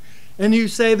children. And you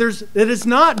say it is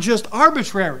not just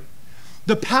arbitrary.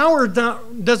 The power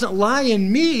doesn't lie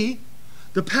in me.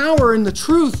 The power and the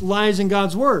truth lies in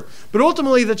God's Word. But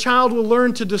ultimately, the child will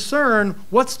learn to discern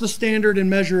what's the standard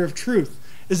and measure of truth.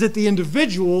 Is it the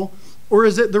individual, or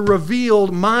is it the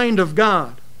revealed mind of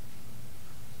God?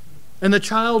 And the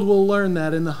child will learn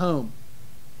that in the home.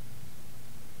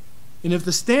 And if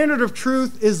the standard of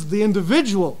truth is the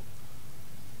individual,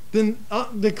 then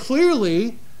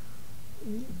clearly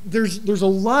there's a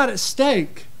lot at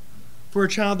stake for a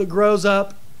child that grows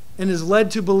up and is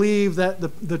led to believe that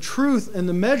the truth and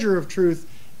the measure of truth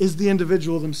is the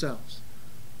individual themselves.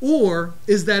 Or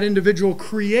is that individual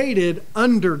created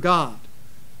under God,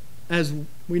 as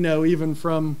we know even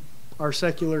from our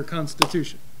secular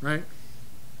constitution, right?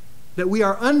 That we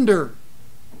are under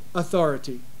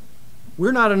authority.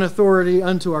 We're not an authority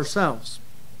unto ourselves.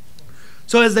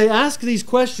 So as they ask these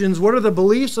questions, what are the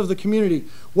beliefs of the community?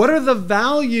 What are the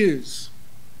values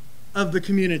of the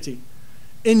community?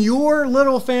 In your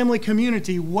little family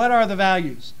community, what are the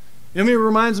values? I mean, it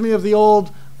reminds me of the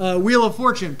old Wheel of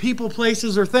Fortune, people,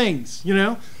 places, or things, you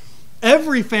know?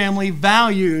 Every family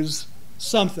values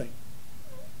something.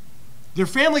 Their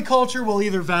family culture will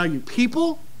either value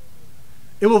people,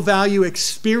 it will value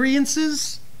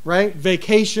experiences, right?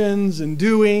 Vacations and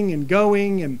doing and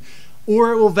going,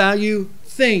 or it will value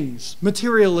things,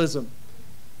 materialism.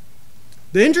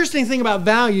 The interesting thing about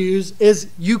values is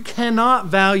you cannot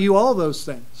value all those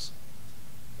things.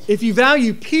 If you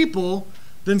value people,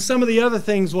 then some of the other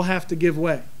things will have to give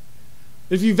way.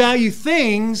 If you value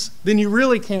things, then you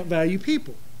really can't value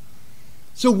people.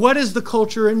 So what is the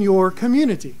culture in your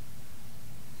community?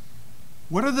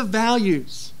 What are the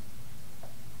values?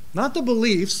 Not the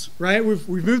beliefs, right? We've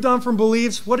moved on from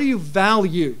beliefs. What do you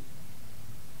value?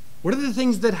 What are the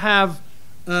things that have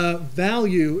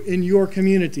value in your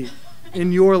community,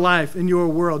 in your life, in your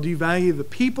world? Do you value the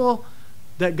people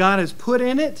that God has put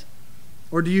in it?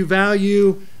 Or do you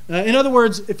value, in other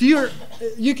words, if you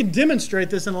can demonstrate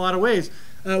this in a lot of ways.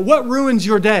 What ruins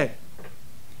your day?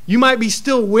 You might be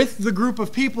still with the group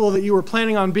of people that you were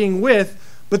planning on being with,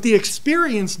 but the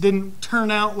experience didn't turn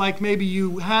out like maybe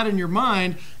you had in your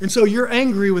mind, and so you're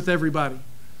angry with everybody.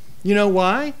 You know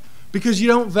why? Because you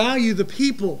don't value the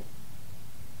people.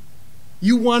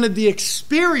 You wanted the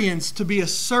experience to be a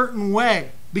certain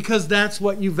way because that's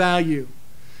what you value.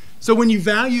 So when you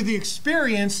value the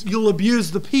experience, you'll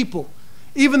abuse the people.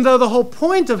 Even though the whole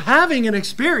point of having an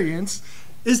experience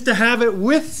is to have it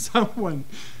with someone.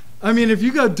 I mean, if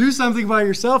you go do something by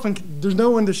yourself and there's no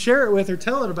one to share it with or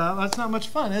tell it about, that's not much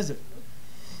fun, is it?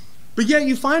 But yet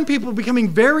you find people becoming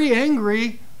very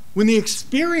angry when the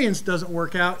experience doesn't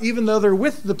work out, even though they're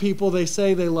with the people they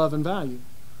say they love and value.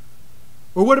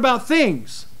 Or what about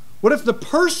things? What if the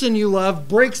person you love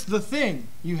breaks the thing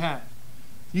you had?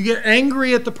 You get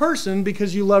angry at the person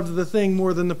because you loved the thing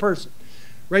more than the person.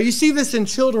 Right? You see this in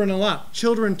children a lot.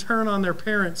 Children turn on their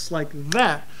parents like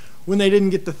that when they didn't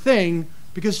get the thing,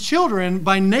 because children,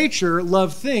 by nature,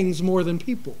 love things more than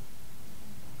people.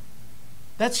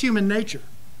 That's human nature.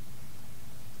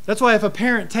 That's why if a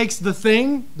parent takes the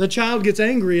thing, the child gets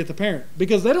angry at the parent,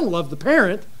 because they don't love the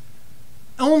parent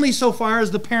only so far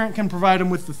as the parent can provide them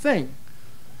with the thing.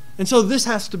 And so this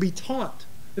has to be taught.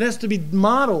 It has to be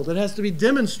modeled. It has to be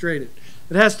demonstrated.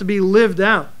 It has to be lived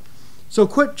out. So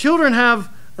children have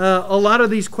a lot of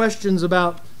these questions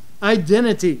about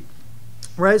identity.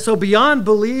 Right? So beyond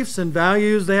beliefs and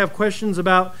values, they have questions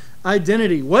about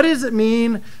identity. What does it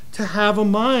mean to have a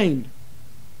mind?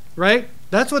 Right?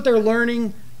 That's what they're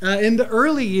learning in the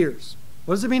early years.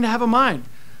 What does it mean to have a mind?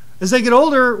 As they get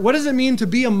older, what does it mean to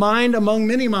be a mind among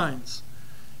many minds?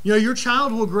 You know, your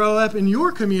child will grow up in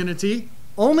your community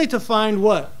only to find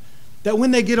what? That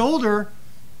when they get older,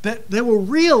 that they will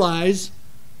realize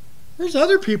there's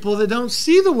other people that don't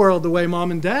see the world the way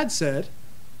mom and dad said.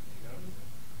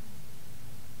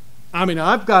 I mean,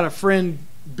 I've got a friend,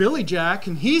 Billy Jack,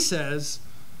 and he says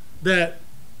that,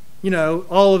 you know,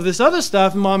 all of this other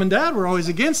stuff, mom and dad were always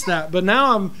against that. But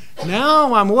now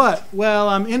I'm what? Well,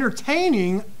 I'm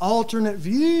entertaining alternate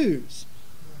views.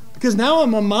 Because now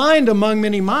I'm a mind among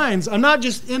many minds. I'm not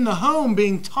just in the home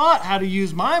being taught how to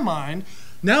use my mind.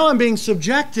 Now I'm being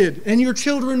subjected, and your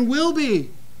children will be.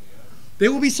 They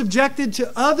will be subjected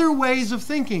to other ways of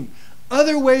thinking,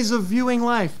 other ways of viewing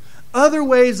life, other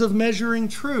ways of measuring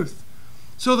truth.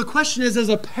 So the question is, as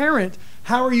a parent,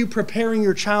 how are you preparing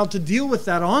your child to deal with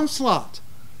that onslaught?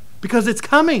 Because it's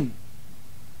coming.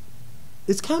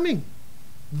 It's coming.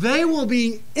 They will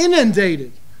be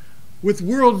inundated with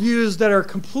worldviews that are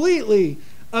completely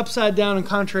upside down and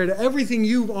contrary to everything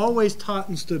you've always taught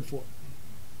and stood for.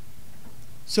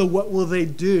 So what will they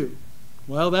do?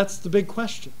 Well, that's the big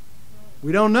question.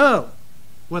 We don't know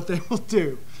what they will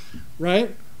do,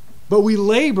 right? But we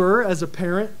labor as a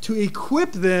parent to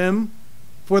equip them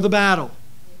for the battle.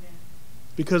 Amen.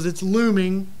 Because it's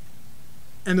looming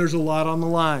and there's a lot on the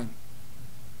line.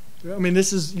 I mean,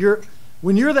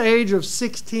 when you're the age of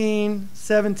 16,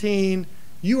 17,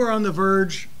 you are on the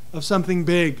verge of something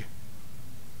big.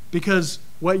 Because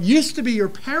what used to be your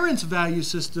parents' value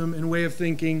system and way of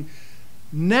thinking,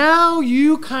 now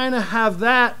you kind of have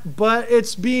that, but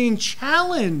it's being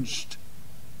challenged.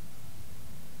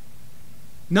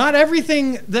 Not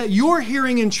everything that you're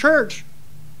hearing in church,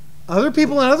 other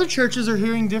people in other churches are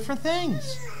hearing different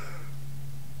things.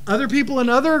 Other people in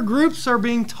other groups are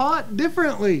being taught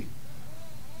differently.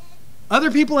 Other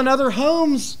people in other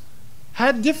homes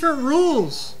had different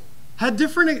rules, had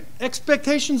different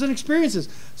expectations and experiences.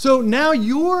 So now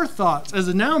your thoughts,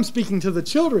 now I'm speaking to the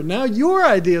children, now your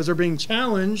ideas are being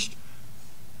challenged.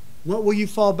 What will you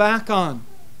fall back on?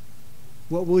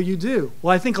 What will you do?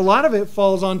 Well, I think a lot of it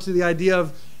falls onto the idea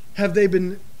of, have they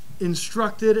been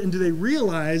instructed, and do they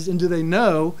realize and do they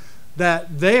know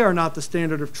that they are not the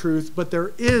standard of truth, but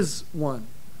there is one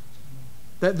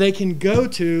that they can go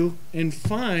to and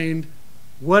find,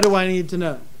 what do I need to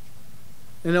know?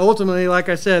 And ultimately, like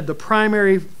I said, the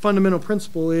primary fundamental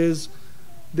principle is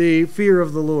the fear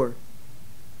of the Lord.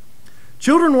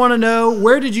 Children want to know,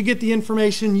 where did you get the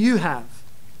information you have?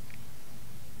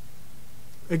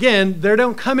 Again, they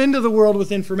don't come into the world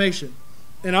with information.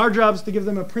 And our job is to give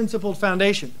them a principled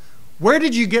foundation. Where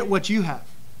did you get what you have?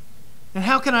 And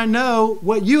how can I know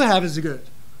what you have is good?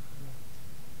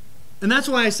 And that's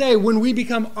why I say, when we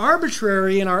become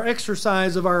arbitrary in our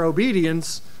exercise of our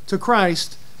obedience to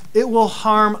Christ, it will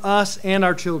harm us and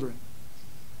our children.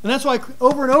 And that's why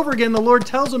over and over again the Lord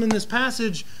tells them in this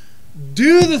passage,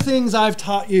 do the things I've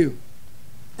taught you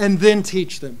and then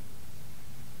teach them.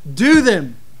 Do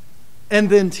them and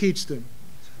then teach them.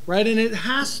 Right? And it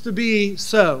has to be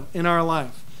so in our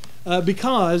life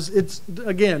because it's,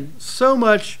 again, so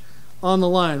much on the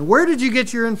line. Where did you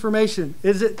get your information?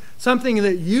 Is it something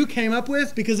that you came up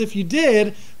with? Because if you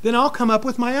did, then I'll come up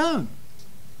with my own.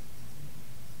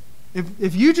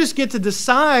 If you just get to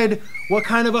decide what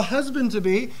kind of a husband to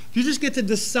be, if you just get to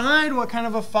decide what kind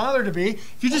of a father to be,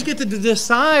 if you just get to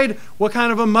decide what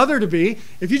kind of a mother to be,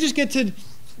 if you just get to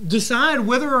decide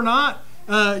whether or not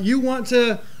you want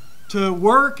to to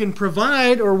work and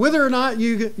provide, or whether or not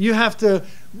you have to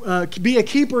be a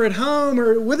keeper at home,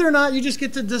 or whether or not you just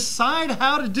get to decide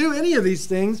how to do any of these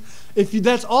things, if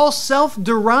that's all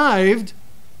self-derived,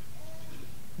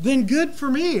 then good for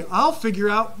me. I'll figure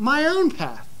out my own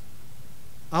path.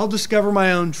 I'll discover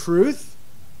my own truth.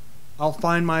 I'll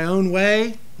find my own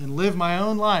way and live my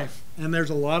own life. And there's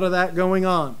a lot of that going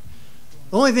on.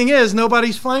 The only thing is,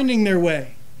 nobody's finding their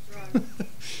way.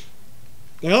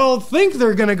 They all think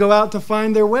they're going to go out to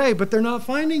find their way, but they're not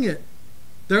finding it.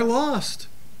 They're lost.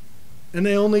 And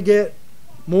they only get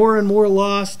more and more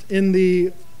lost in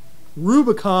the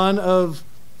Rubicon of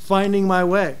finding my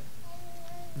way.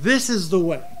 This is the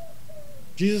way.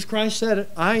 Jesus Christ said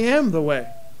it, I am the way.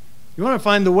 You want to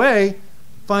find the way,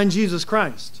 find Jesus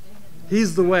Christ.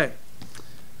 He's the way.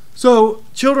 So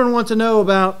children want to know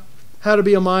about how to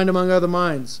be a mind among other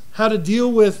minds, how to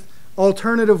deal with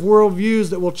alternative worldviews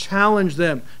that will challenge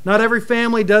them. Not every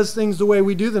family does things the way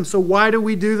we do them, so why do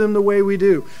we do them the way we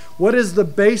do? What is the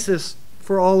basis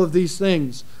for all of these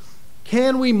things?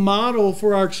 Can we model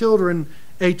for our children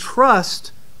a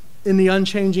trust in the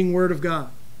unchanging Word of God?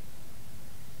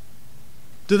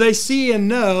 Do they see and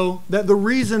know that the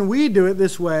reason we do it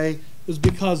this way is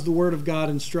because the Word of God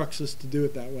instructs us to do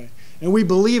it that way? And we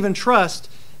believe and trust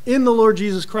in the Lord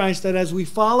Jesus Christ that as we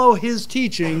follow His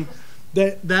teaching,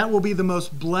 that will be the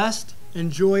most blessed and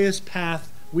joyous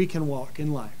path we can walk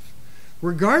in life,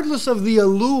 regardless of the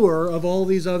allure of all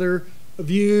these other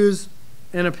views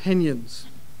and opinions.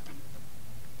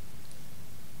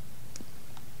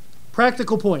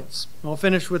 Practical points. I'll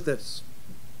finish with this.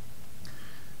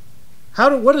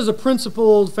 What does a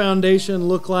principled foundation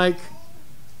look like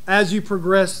as you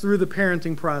progress through the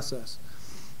parenting process?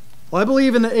 Well, I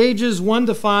believe in the ages 1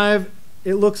 to 5,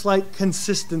 it looks like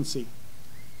consistency.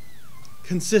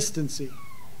 Consistency.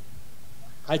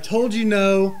 I told you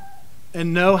no,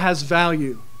 and no has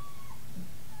value.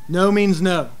 No means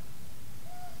no.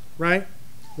 Right?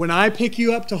 When I pick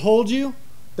you up to hold you,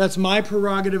 that's my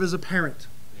prerogative as a parent.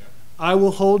 I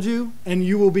will hold you, and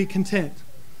you will be content.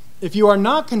 If you are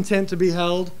not content to be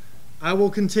held, I will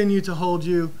continue to hold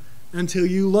you until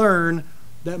you learn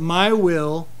that my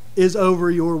will is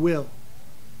over your will.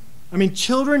 I mean,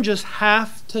 children just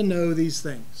have to know these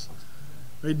things.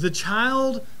 Right? The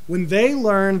child, when they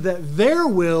learn that their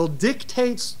will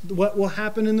dictates what will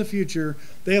happen in the future,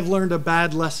 they have learned a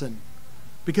bad lesson,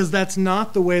 because that's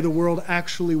not the way the world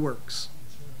actually works.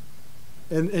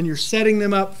 And you're setting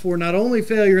them up for not only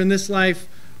failure in this life,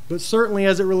 but certainly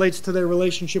as it relates to their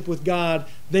relationship with God,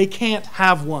 they can't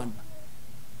have one.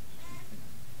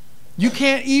 You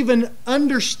can't even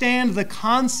understand the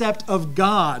concept of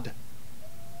God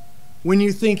when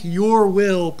you think your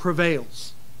will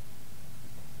prevails.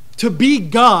 To be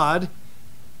God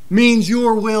means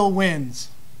your will wins.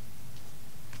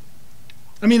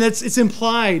 I mean, it's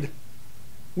implied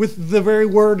with the very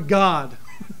word God.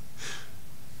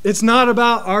 It's not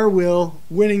about our will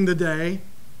winning the day.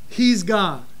 He's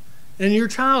God. And your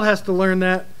child has to learn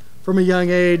that from a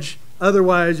young age.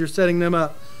 Otherwise, you're setting them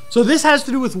up. So this has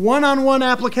to do with one-on-one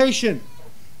application,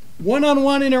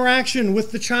 one-on-one interaction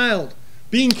with the child,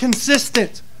 being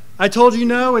consistent. I told you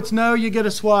no, it's no, you get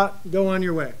a swat, go on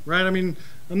your way, right? I mean,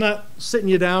 I'm not sitting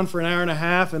you down for an hour and a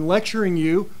half and lecturing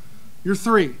you. You're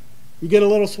 3. You get a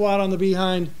little swat on the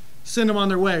behind, send them on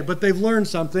their way. But they've learned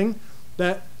something,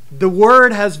 that the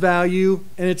word has value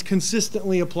and it's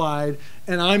consistently applied,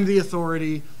 and I'm the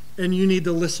authority and you need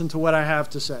to listen to what I have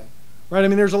to say. Right? I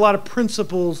mean, there's a lot of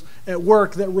principles at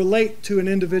work that relate to an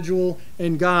individual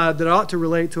and God that ought to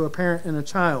relate to a parent and a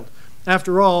child.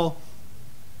 After all,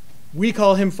 we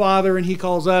call him Father and he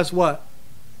calls us what?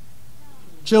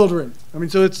 Children. I mean,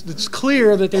 so it's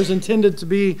clear that there's intended to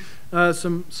be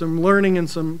some learning and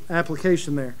some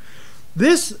application there.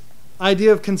 This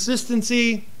idea of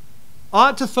consistency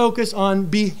ought to focus on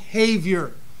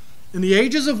behavior. In the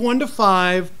ages of 1 to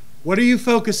 5, what are you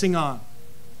focusing on?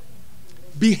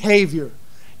 Behavior.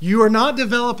 You are not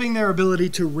developing their ability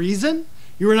to reason.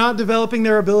 You are not developing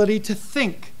their ability to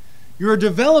think. You are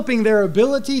developing their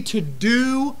ability to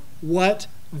do what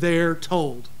they're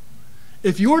told.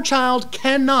 If your child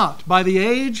cannot, by the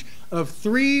age of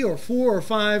 3 or 4 or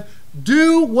 5,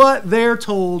 do what they're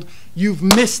told, you've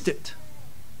missed it.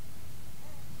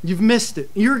 You've missed it.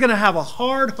 You're going to have a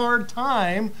hard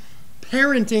time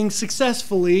parenting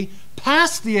successfully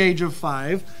past the age of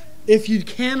 5 if you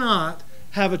cannot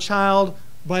have a child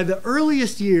by the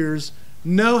earliest years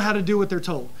know how to do what they're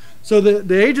told. So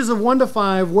the ages of 1 to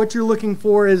 5, what you're looking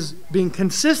for is being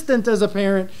consistent as a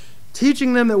parent,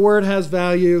 teaching them that word has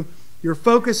value. Your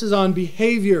focus is on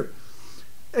behavior.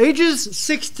 Ages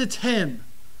 6 to 10.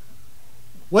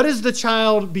 what is the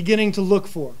child beginning to look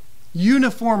for?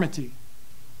 Uniformity.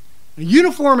 Now,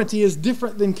 uniformity is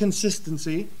different than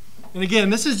consistency. And again,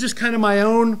 this is just kind of my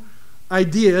own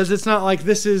ideas. It's not like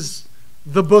this is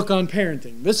the book on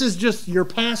parenting. This is just your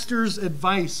pastor's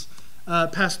advice,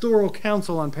 pastoral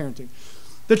counsel on parenting.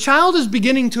 The child is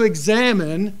beginning to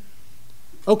examine,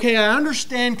 okay, I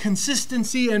understand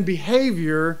consistency and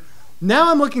behavior.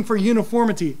 Now I'm looking for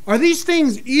uniformity. Are these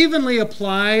things evenly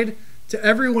applied to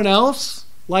everyone else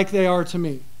like they are to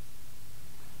me?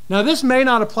 Now, this may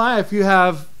not apply if you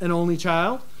have an only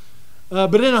child,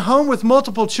 but in a home with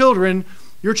multiple children,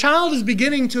 your child is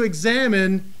beginning to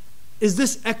examine, is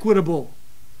this equitable?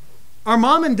 Are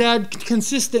mom and dad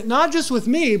consistent not just with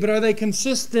me, but are they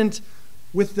consistent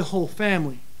with the whole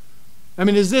family? I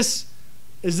mean, is this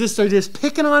they're just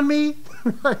picking on me?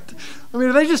 Right? I mean,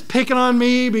 are they just picking on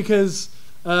me because,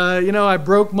 I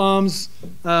broke mom's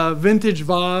vintage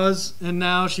vase and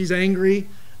now she's angry?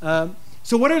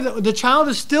 So what are the child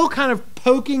is still kind of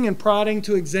poking and prodding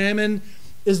to examine,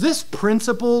 is this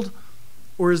principled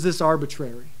or is this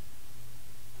arbitrary?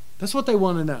 That's what they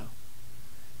want to know.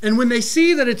 And when they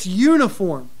see that it's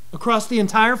uniform across the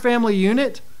entire family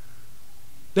unit,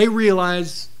 they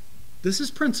realize this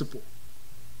is principle.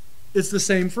 It's the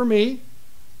same for me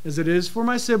as it is for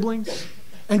my siblings.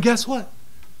 And guess what?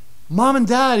 Mom and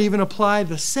dad even apply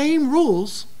the same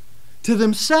rules to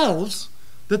themselves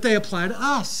that they apply to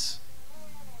us.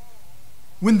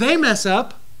 When they mess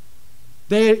up,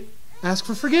 they ask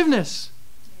for forgiveness.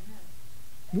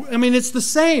 I mean, it's the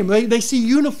same. They see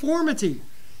uniformity.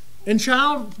 And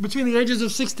child between the ages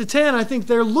of 6 to 10, I think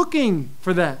they're looking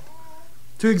for that,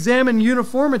 to examine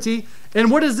uniformity. And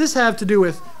what does this have to do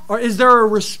with? Is there a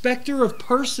respecter of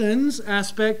persons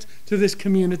aspect to this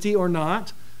community or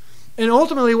not? And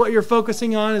ultimately what you're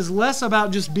focusing on is less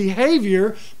about just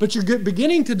behavior, but you're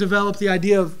beginning to develop the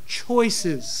idea of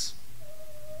choices.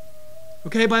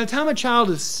 Okay, by the time a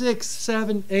child is 6,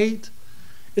 7, 8,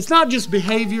 it's not just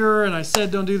behavior and I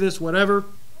said don't do this, whatever,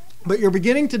 but you're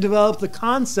beginning to develop the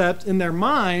concept in their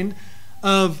mind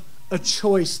of a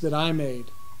choice that I made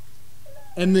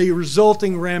and the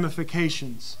resulting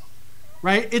ramifications.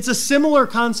 Right? It's a similar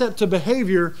concept to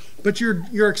behavior, but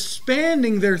you're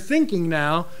expanding their thinking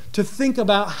now to think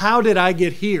about how did I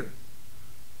get here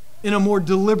in a more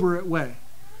deliberate way.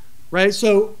 Right?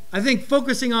 So I think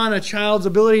focusing on a child's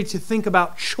ability to think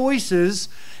about choices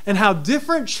and how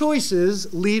different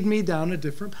choices lead me down a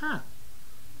different path.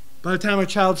 By the time a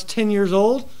child's 10 years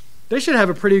old, they should have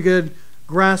a pretty good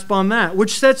grasp on that,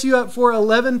 which sets you up for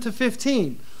 11 to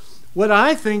 15. What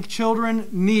I think children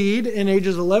need in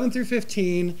ages 11 through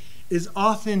 15 is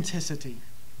authenticity.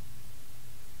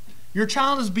 Your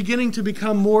child is beginning to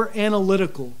become more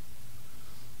analytical.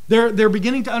 They're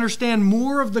beginning to understand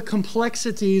more of the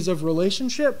complexities of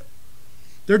relationship.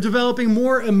 They're developing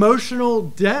more emotional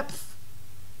depth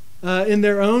in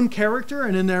their own character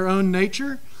and in their own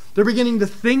nature. They're beginning to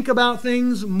think about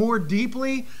things more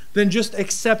deeply than just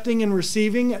accepting and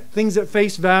receiving things at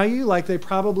face value like they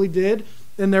probably did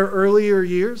in their earlier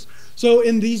years. So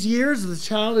in these years, the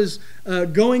child is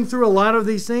going through a lot of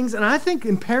these things. And I think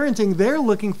in parenting, they're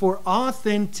looking for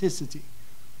authenticity.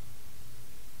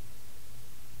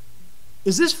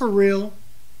 Is this for real?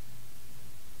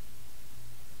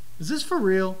 Is this for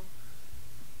real?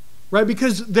 Right?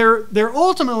 Because they're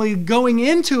ultimately going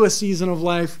into a season of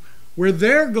life where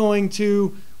they're going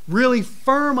to really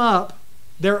firm up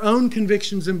their own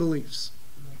convictions and beliefs.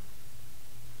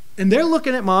 And they're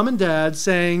looking at mom and dad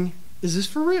saying, is this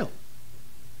for real?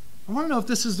 I want to know if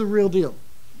this is the real deal.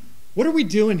 What are we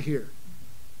doing here?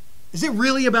 Is it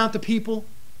really about the people?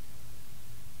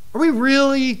 Are we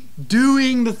really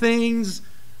doing the things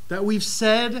that we've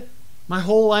said my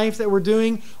whole life that we're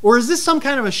doing? Or is this some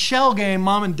kind of a shell game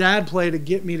mom and dad play to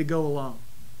get me to go along?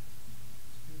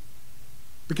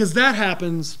 Because that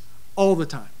happens all the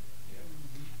time.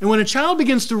 And when a child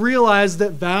begins to realize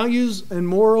that values and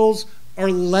morals are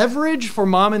leverage for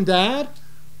mom and dad,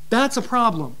 that's a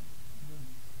problem.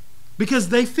 Because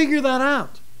they figure that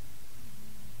out.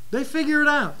 They figure it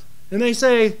out. And they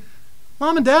say,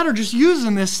 mom and dad are just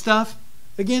using this stuff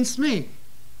against me.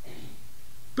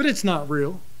 But it's not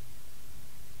real.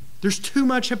 There's too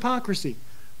much hypocrisy.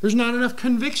 There's not enough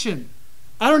conviction.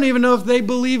 I don't even know if they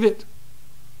believe it.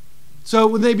 So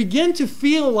when they begin to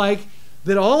feel like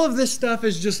that all of this stuff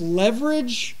is just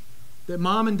leverage that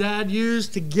mom and dad use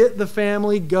to get the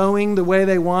family going the way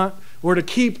they want, or to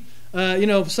keep,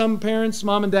 some parents,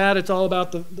 mom and dad, it's all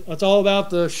about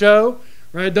the show,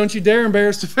 right? Don't you dare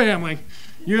embarrass the family.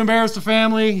 You embarrass the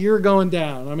family, you're going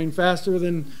down. I mean, faster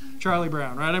than Charlie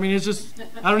Brown, right? I mean, it's just,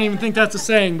 I don't even think that's a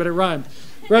saying, but it rhymed,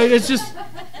 right? It's just,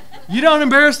 You don't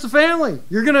embarrass the family.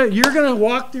 You're gonna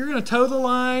walk. You're gonna toe the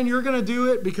line. You're gonna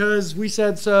do it because we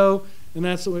said so, and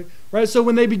that's the way. Right. So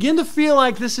when they begin to feel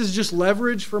like this is just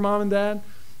leverage for mom and dad,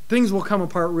 things will come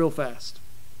apart real fast.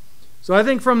 So I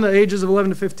think from the ages of 11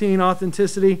 to 15,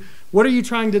 authenticity. What are you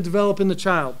trying to develop in the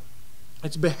child?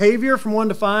 It's behavior from 1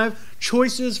 to 5,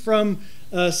 choices from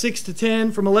 6 to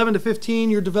 10, from 11 to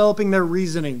 15. You're developing their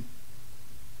reasoning.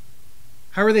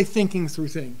 How are they thinking through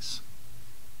things?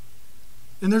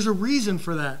 And there's a reason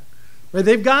for that. Right?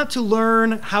 They've got to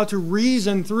learn how to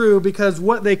reason through, because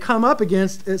what they come up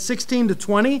against at 16 to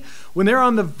 20, when they're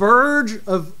on the verge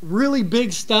of really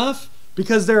big stuff,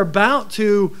 because they're about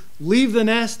to leave the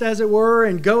nest, as it were,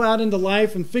 and go out into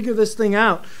life and figure this thing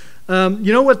out.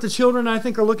 You know what the children, I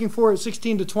think, are looking for at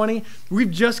 16 to 20?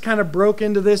 We've just kind of broke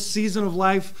into this season of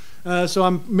life, so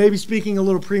I'm maybe speaking a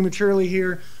little prematurely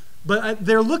here, but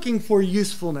they're looking for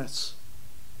usefulness,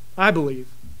 I believe.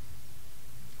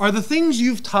 Are the things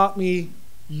you've taught me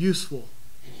useful?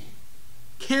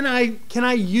 Can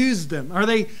I use them? Are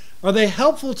they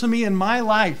helpful to me in my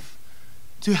life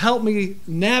to help me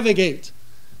navigate,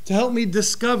 to help me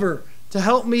discover, to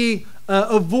help me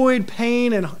avoid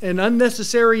pain and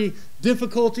unnecessary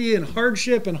difficulty and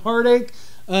hardship and heartache?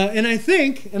 And I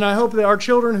think, and I hope that our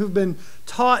children who've been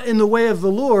taught in the way of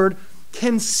the Lord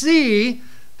can see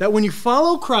that when you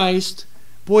follow Christ,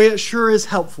 boy, it sure is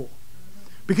helpful.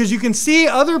 Because you can see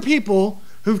other people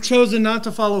who've chosen not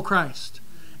to follow Christ.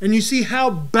 And you see how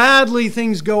badly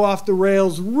things go off the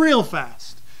rails real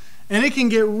fast. And it can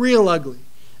get real ugly.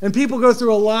 And people go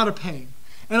through a lot of pain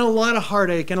and a lot of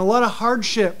heartache and a lot of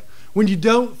hardship when you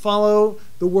don't follow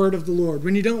the word of the Lord,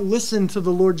 when you don't listen to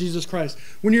the Lord Jesus Christ,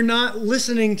 when you're not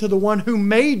listening to the one who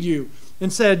made you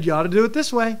and said, you ought to do it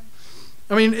this way.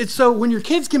 I mean, it's so when your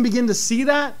kids can begin to see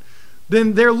that,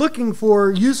 then they're looking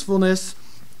for usefulness.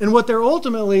 And what they're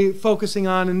ultimately focusing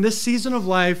on in this season of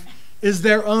life is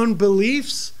their own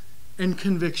beliefs and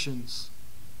convictions.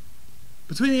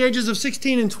 Between the ages of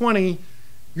 16 and 20,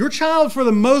 your child, for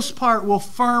the most part, will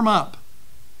firm up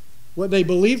what they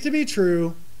believe to be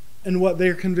true and what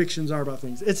their convictions are about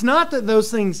things. It's not that those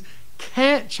things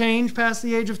can't change past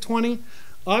the age of 20.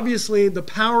 Obviously, the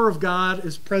power of God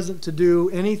is present to do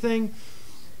anything.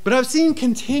 But I've seen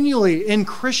continually in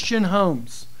Christian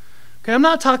homes. Okay, I'm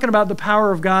not talking about the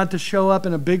power of God to show up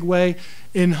in a big way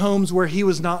in homes where he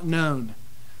was not known,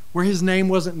 where his name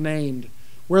wasn't named,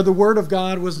 where the word of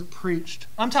God wasn't preached.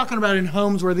 I'm talking about in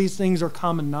homes where these things are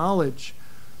common knowledge.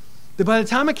 That by the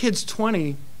time a kid's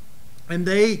 20 and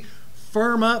they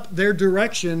firm up their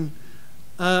direction,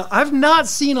 I've not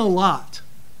seen a lot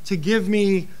to give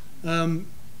me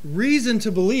reason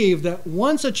to believe that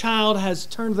once a child has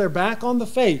turned their back on the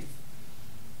faith,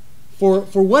 for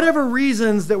whatever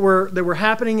reasons that were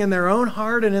happening in their own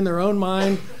heart and in their own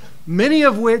mind, many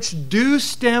of which do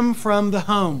stem from the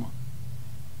home.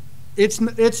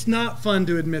 It's not fun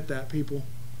to admit that, people.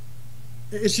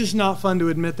 It's just not fun to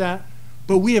admit that,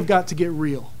 but we have got to get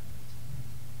real.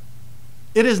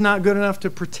 It is not good enough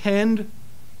to pretend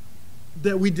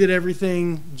that we did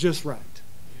everything just right.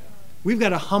 We've got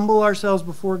to humble ourselves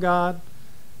before God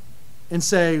and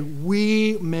say,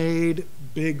 we made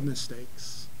big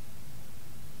mistakes.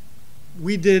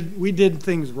 We did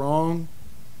things wrong.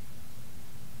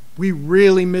 We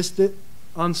really missed it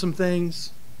on some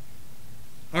things.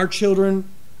 Our children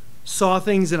saw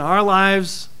things in our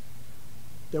lives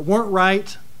that weren't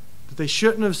right, that they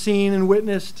shouldn't have seen and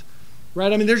witnessed.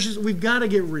 Right? I mean, we've got to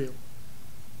get real.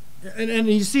 And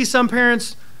you see some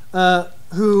parents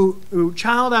who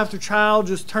child after child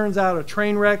just turns out a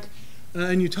train wreck,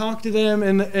 and you talk to them,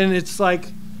 and it's like,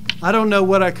 I don't know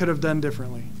what I could have done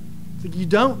differently. It's like, you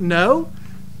don't know?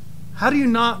 How do you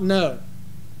not know?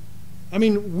 I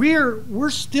mean, we're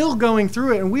still going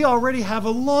through it, and we already have a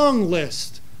long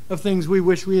list of things we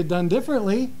wish we had done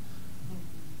differently.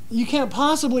 You can't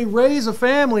possibly raise a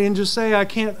family and just say,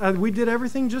 we did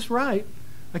everything just right.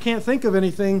 I can't think of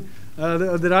anything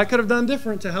that I could have done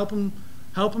different to help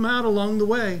them out along the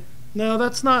way. No,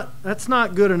 that's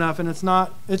not good enough, and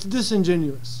it's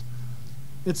disingenuous.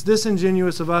 It's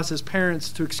disingenuous of us as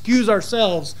parents to excuse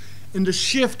ourselves and to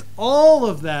shift all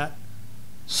of that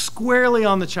squarely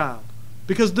on the child.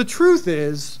 Because the truth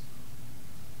is,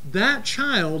 that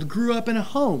child grew up in a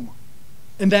home,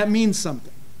 and that means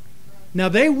something. Now,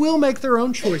 they will make their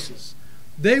own choices.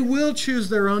 They will choose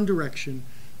their own direction.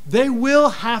 They will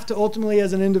have to ultimately,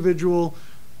 as an individual,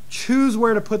 choose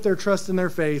where to put their trust and their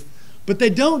faith, but they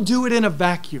don't do it in a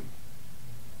vacuum.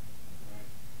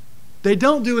 They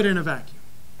don't do it in a vacuum.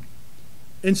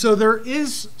 And so there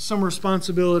is some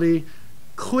responsibility.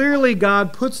 Clearly,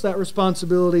 God puts that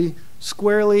responsibility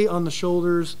squarely on the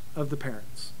shoulders of the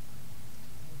parents.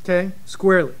 Okay?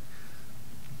 Squarely.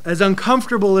 As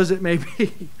uncomfortable as it may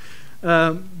be,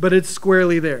 but it's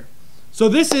squarely there. So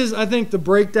this is, I think, the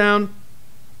breakdown.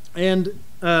 And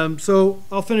so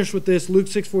I'll finish with this, Luke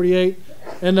 6:48.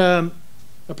 And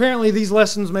apparently these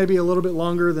lessons may be a little bit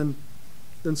longer than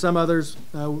some others.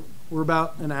 We're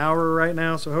about an hour right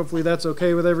now, so hopefully that's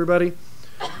okay with everybody.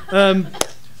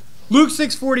 Luke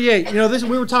 6:48. You know, this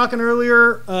we were talking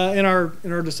earlier in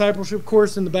our discipleship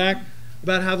course in the back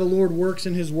about how the Lord works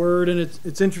in His Word, and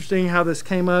it's interesting how this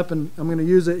came up, and I'm going to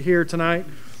use it here tonight.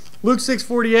 Luke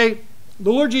 6:48.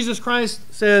 The Lord Jesus Christ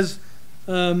says,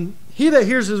 "He that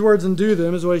hears His words and do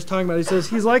them," is what He's talking about. He says,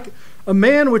 "He's like a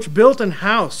man which built an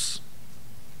house."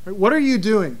 Right? What are you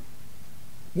doing?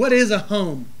 What is a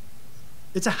home?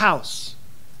 It's a house.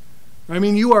 I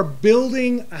mean, you are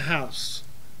building a house.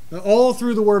 All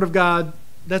through the Word of God,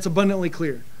 that's abundantly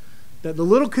clear. That the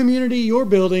little community you're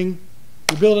building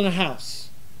a house.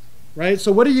 Right?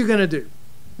 So what are you going to do?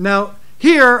 Now,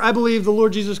 here, I believe the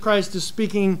Lord Jesus Christ is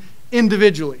speaking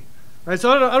individually. Right?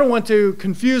 So I don't want to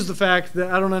confuse the fact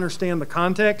that I don't understand the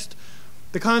context.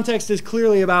 The context is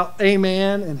clearly about a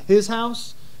man and his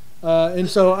house. And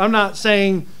so I'm not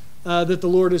saying that the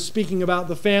Lord is speaking about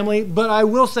the family, but I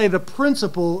will say the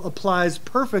principle applies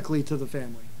perfectly to the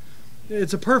family.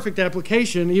 It's a perfect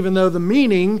application, even though the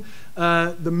meaning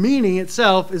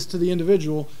itself is to the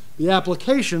individual. The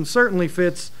application certainly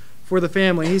fits for the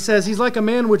family. He says he's like a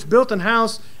man which built an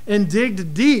house and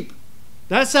digged deep.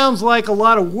 That sounds like a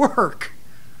lot of work,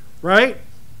 right?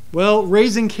 Well,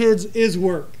 raising kids is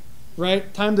work,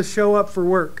 right? Time to show up for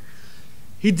work.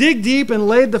 He digged deep and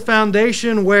laid the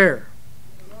foundation where?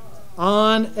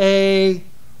 On a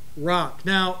rock.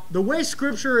 Now, the way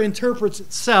Scripture interprets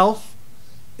itself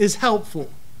is helpful.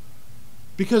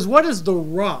 Because what does the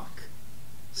rock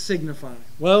signify?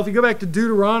 Well, if you go back to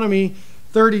Deuteronomy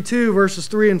 32, verses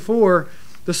 3 and 4,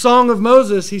 the Song of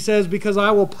Moses, he says, "Because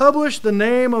I will publish the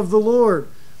name of the Lord.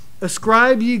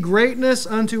 Ascribe ye greatness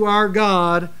unto our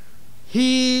God.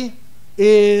 He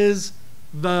is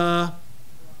the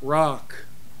rock."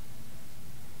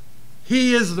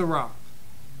 He is the rock.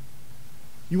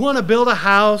 You want to build a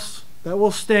house that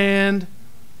will stand.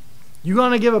 You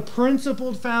want to give a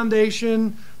principled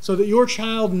foundation so that your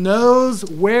child knows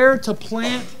where to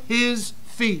plant his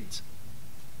feet.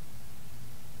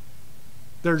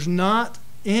 There's not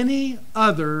any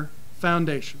other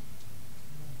foundation.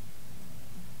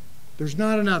 There's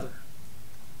not another.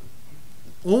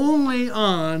 Only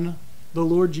on the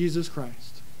Lord Jesus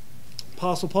Christ.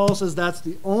 Apostle Paul says that's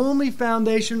the only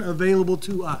foundation available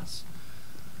to us.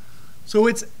 So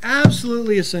it's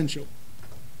absolutely essential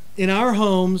in our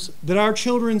homes that our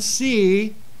children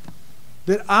see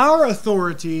that our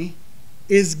authority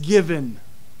is given.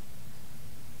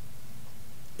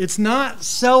 It's not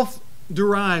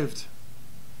self-derived.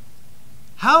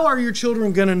 How are your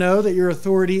children going to know that your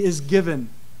authority is given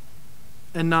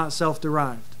and not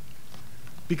self-derived?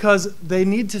 Because they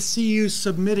need to see you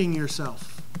submitting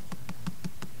yourself.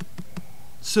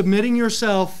 Submitting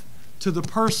yourself to the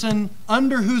person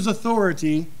under whose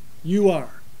authority you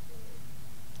are.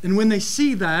 And when they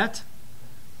see that,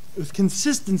 with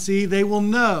consistency, they will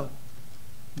know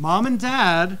Mom and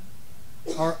Dad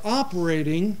are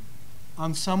operating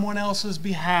on someone else's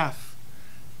behalf.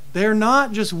 They're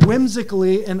not just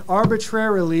whimsically and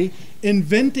arbitrarily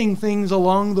inventing things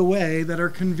along the way that are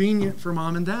convenient for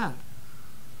Mom and Dad.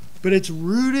 But it's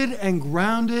rooted and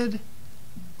grounded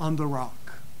on the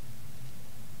rock.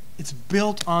 It's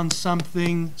built on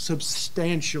something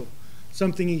substantial,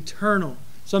 something eternal,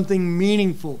 something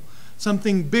meaningful,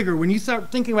 something bigger. When you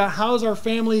start thinking about how is our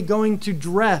family going to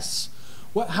dress,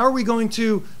 how are we going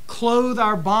to clothe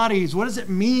our bodies? What does it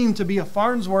mean to be a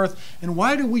Farnsworth? And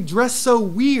why do we dress so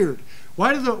weird?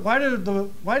 Why does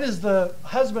the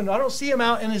husband, I don't see him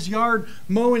out in his yard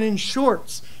mowing in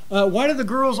shorts? Why do the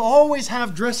girls always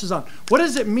have dresses on? What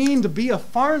does it mean to be a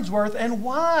Farnsworth, and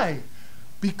why?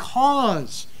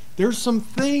 Because there's some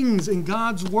things in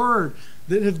God's Word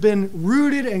that have been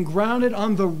rooted and grounded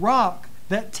on the rock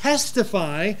that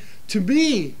testify to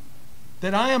me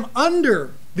that I am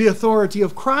under the authority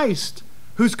of Christ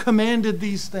who's commanded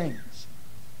these things.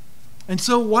 And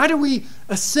so why do we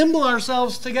assemble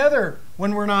ourselves together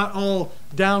when we're not all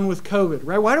down with COVID,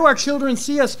 right? Why do our children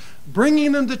see us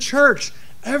bringing them to church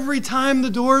every time the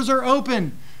doors are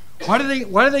open? Why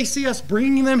do they see us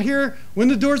bringing them here when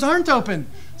the doors aren't open?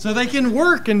 So they can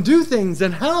work and do things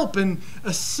and help and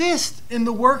assist in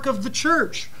the work of the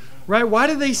church, right? Why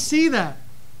do they see that?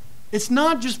 It's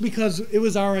not just because it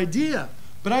was our idea,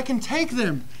 but I can take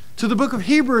them to the book of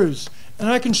Hebrews and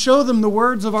I can show them the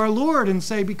words of our Lord and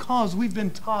say, because we've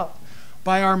been taught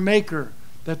by our Maker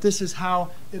that this is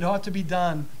how it ought to be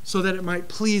done so that it might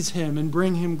please him and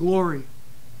bring him glory.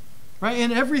 Right?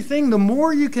 And everything, the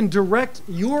more you can direct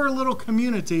your little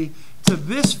community to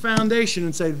this foundation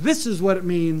and say, this is what it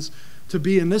means to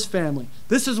be in this family.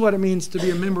 This is what it means to be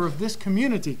a member of this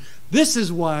community. This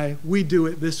is why we do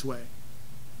it this way.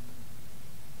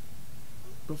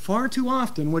 But far too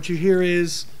often what you hear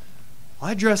is,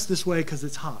 I dress this way because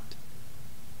it's hot.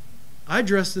 I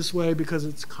dress this way because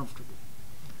it's comfortable.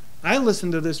 I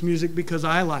listen to this music because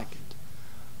I like it.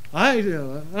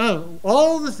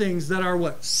 All the things that are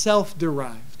what?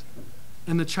 Self-derived.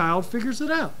 And the child figures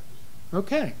it out.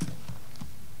 Okay.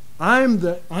 I'm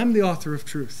the author of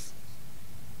truth.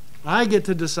 I get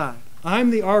to decide.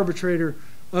 I'm the arbitrator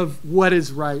of what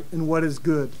is right and what is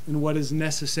good and what is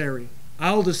necessary.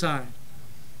 I'll decide.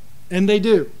 And they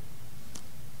do.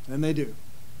 And they do.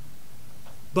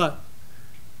 But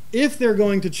if they're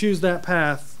going to choose that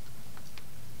path,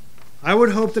 I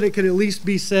would hope that it could at least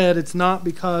be said it's not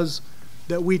because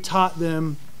that we taught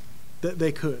them that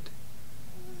they could.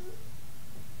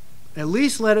 At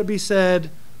least let it be said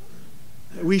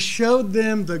that we showed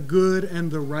them the good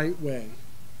and the right way.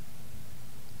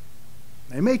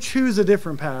 They may choose a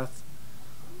different path,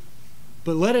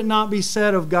 but let it not be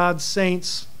said of God's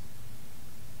saints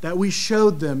that we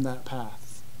showed them that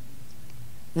path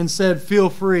and said, feel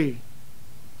free,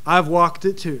 I've walked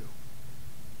it too.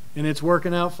 And it's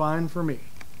working out fine for me.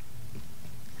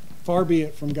 Far be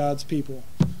it from God's people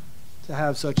to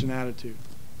have such an attitude.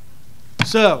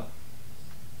 So,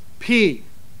 P.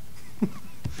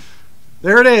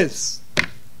 There it is.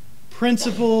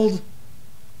 Principled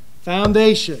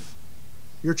foundation.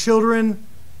 Your children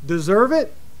deserve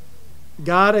it.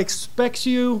 God expects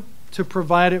you to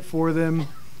provide it for them.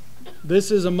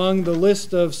 This is among the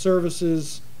list of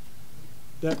services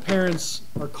that parents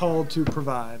are called to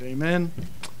provide. Amen.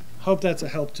 Hope that's a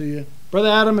help to you. Brother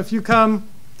Adam, if you come,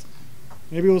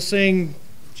 maybe we'll sing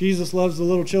Jesus Loves the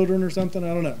Little Children or something.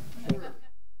 I don't know.